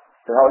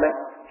 the howling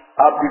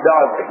of the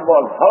dogs, it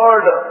was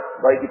heard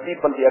by the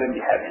people here in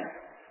the heaven.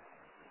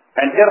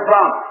 And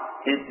therefrom,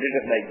 he did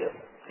it like this.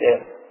 Yes,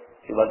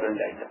 he was doing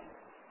like this.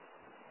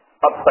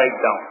 Upside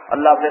down.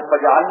 Allah says,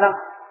 فَجَعَلْنَا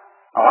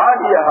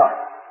عَالِيَهَا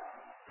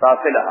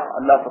سَافِلَهَا.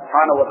 Allah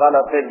subhanahu wa ta'ala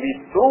said, we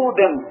threw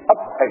them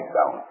upside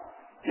down.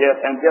 Yes,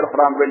 and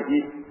therefrom when he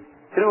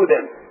threw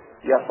them,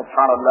 ya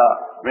subhanallah,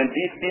 when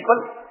these people,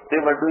 they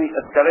were doing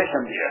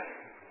excavation there,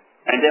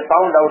 and they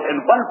found out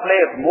in one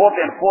place more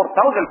than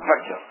 4,000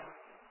 structures,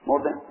 more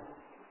than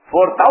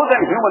 4,000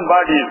 human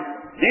bodies.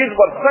 These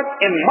were stuck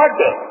in mud,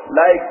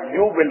 like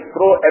you will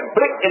throw a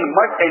brick in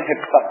mud and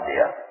it's stuck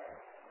there.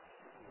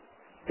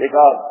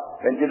 Because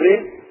when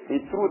Jibreel, he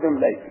threw them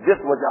like this,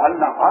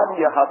 وَجَعَلْنَا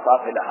عَالِيَهَا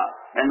سَافِلَهَا,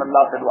 and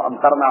Allah said,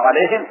 وَأَمْطَرْنَا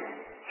عَلَيْهِمْ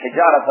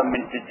حِجَارَةً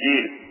مِّن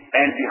سِجِّيلٍ,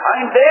 and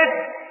behind that,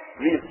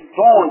 we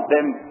stoned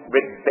them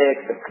with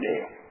baked clay.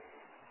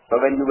 So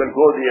when you will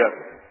go there,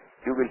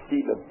 you will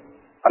see the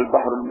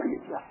Al-Bahr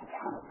al-Mayyit. Ya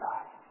subhanallah.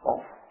 Oh,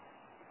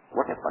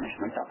 what a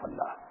punishment of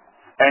Allah.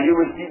 And you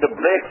will see the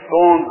black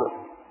stones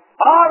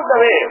all the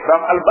way from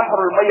Al-Bahr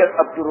al-Mayyit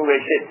up to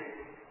Ruwayshit.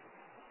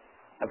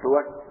 Up to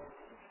what?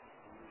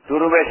 To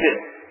Ruwayshit,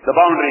 the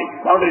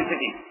boundary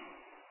city.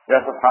 Ya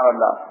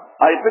subhanallah.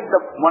 I picked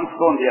up one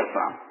stone here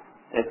from.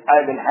 If I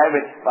will have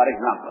it, for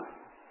example.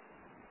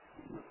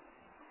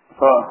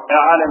 So,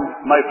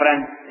 Alim, my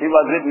friend, he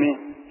was with me.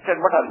 He said,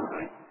 what are you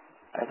doing?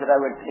 I said, I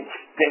will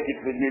take it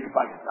with me to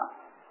Pakistan.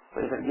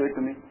 So he said, give it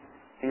to me.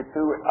 He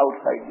threw it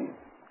outside the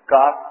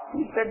car.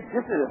 He said,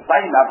 this is a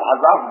sign of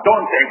azab,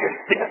 don't take it.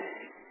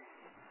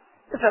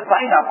 It's a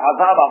sign of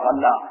azab of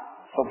Allah.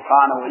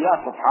 Subhanahu, ya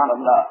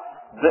subhanallah.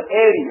 The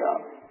area,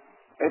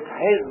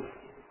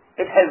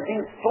 it has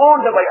been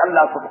stoned by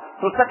Allah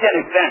to such an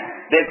extent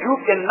that you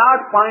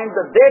cannot find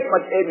that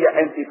much area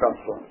empty from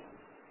stones.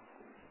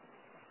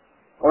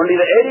 Only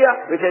the area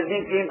which has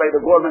been cleaned by the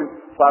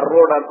government for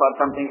road or for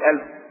something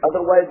else.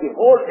 Otherwise, the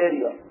whole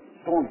area,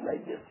 stones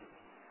like this.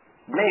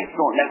 Black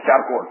stone, like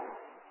charcoal.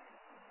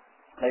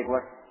 Like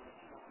what?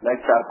 Like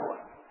charcoal.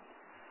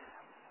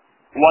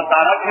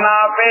 وَتَرَكْنَا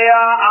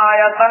فِيهَا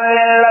آيَةً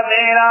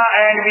لِلَّذِينَ,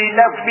 and we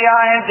left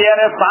behind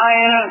there a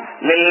sign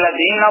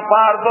لِلَّذِينَ,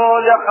 for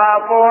those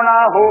يَخَافُونَ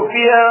who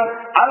fear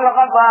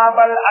الْغَضَابَ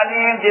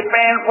الْأَلِيمِ, the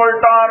painful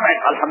torment.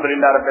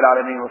 Alhamdulillah Rabbil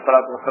Alameen, wa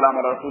salatu wa salam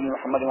ala Rasulina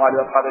Muhammad wa alihi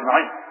wa sahbihi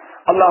ajma'in.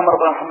 اللهم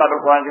ربنا محمد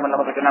القرآن من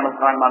لم تكن من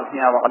القرآن مع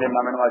السنة وقلنا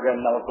من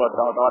وجهنا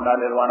وقوتنا وتولى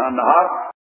الليل ونهار.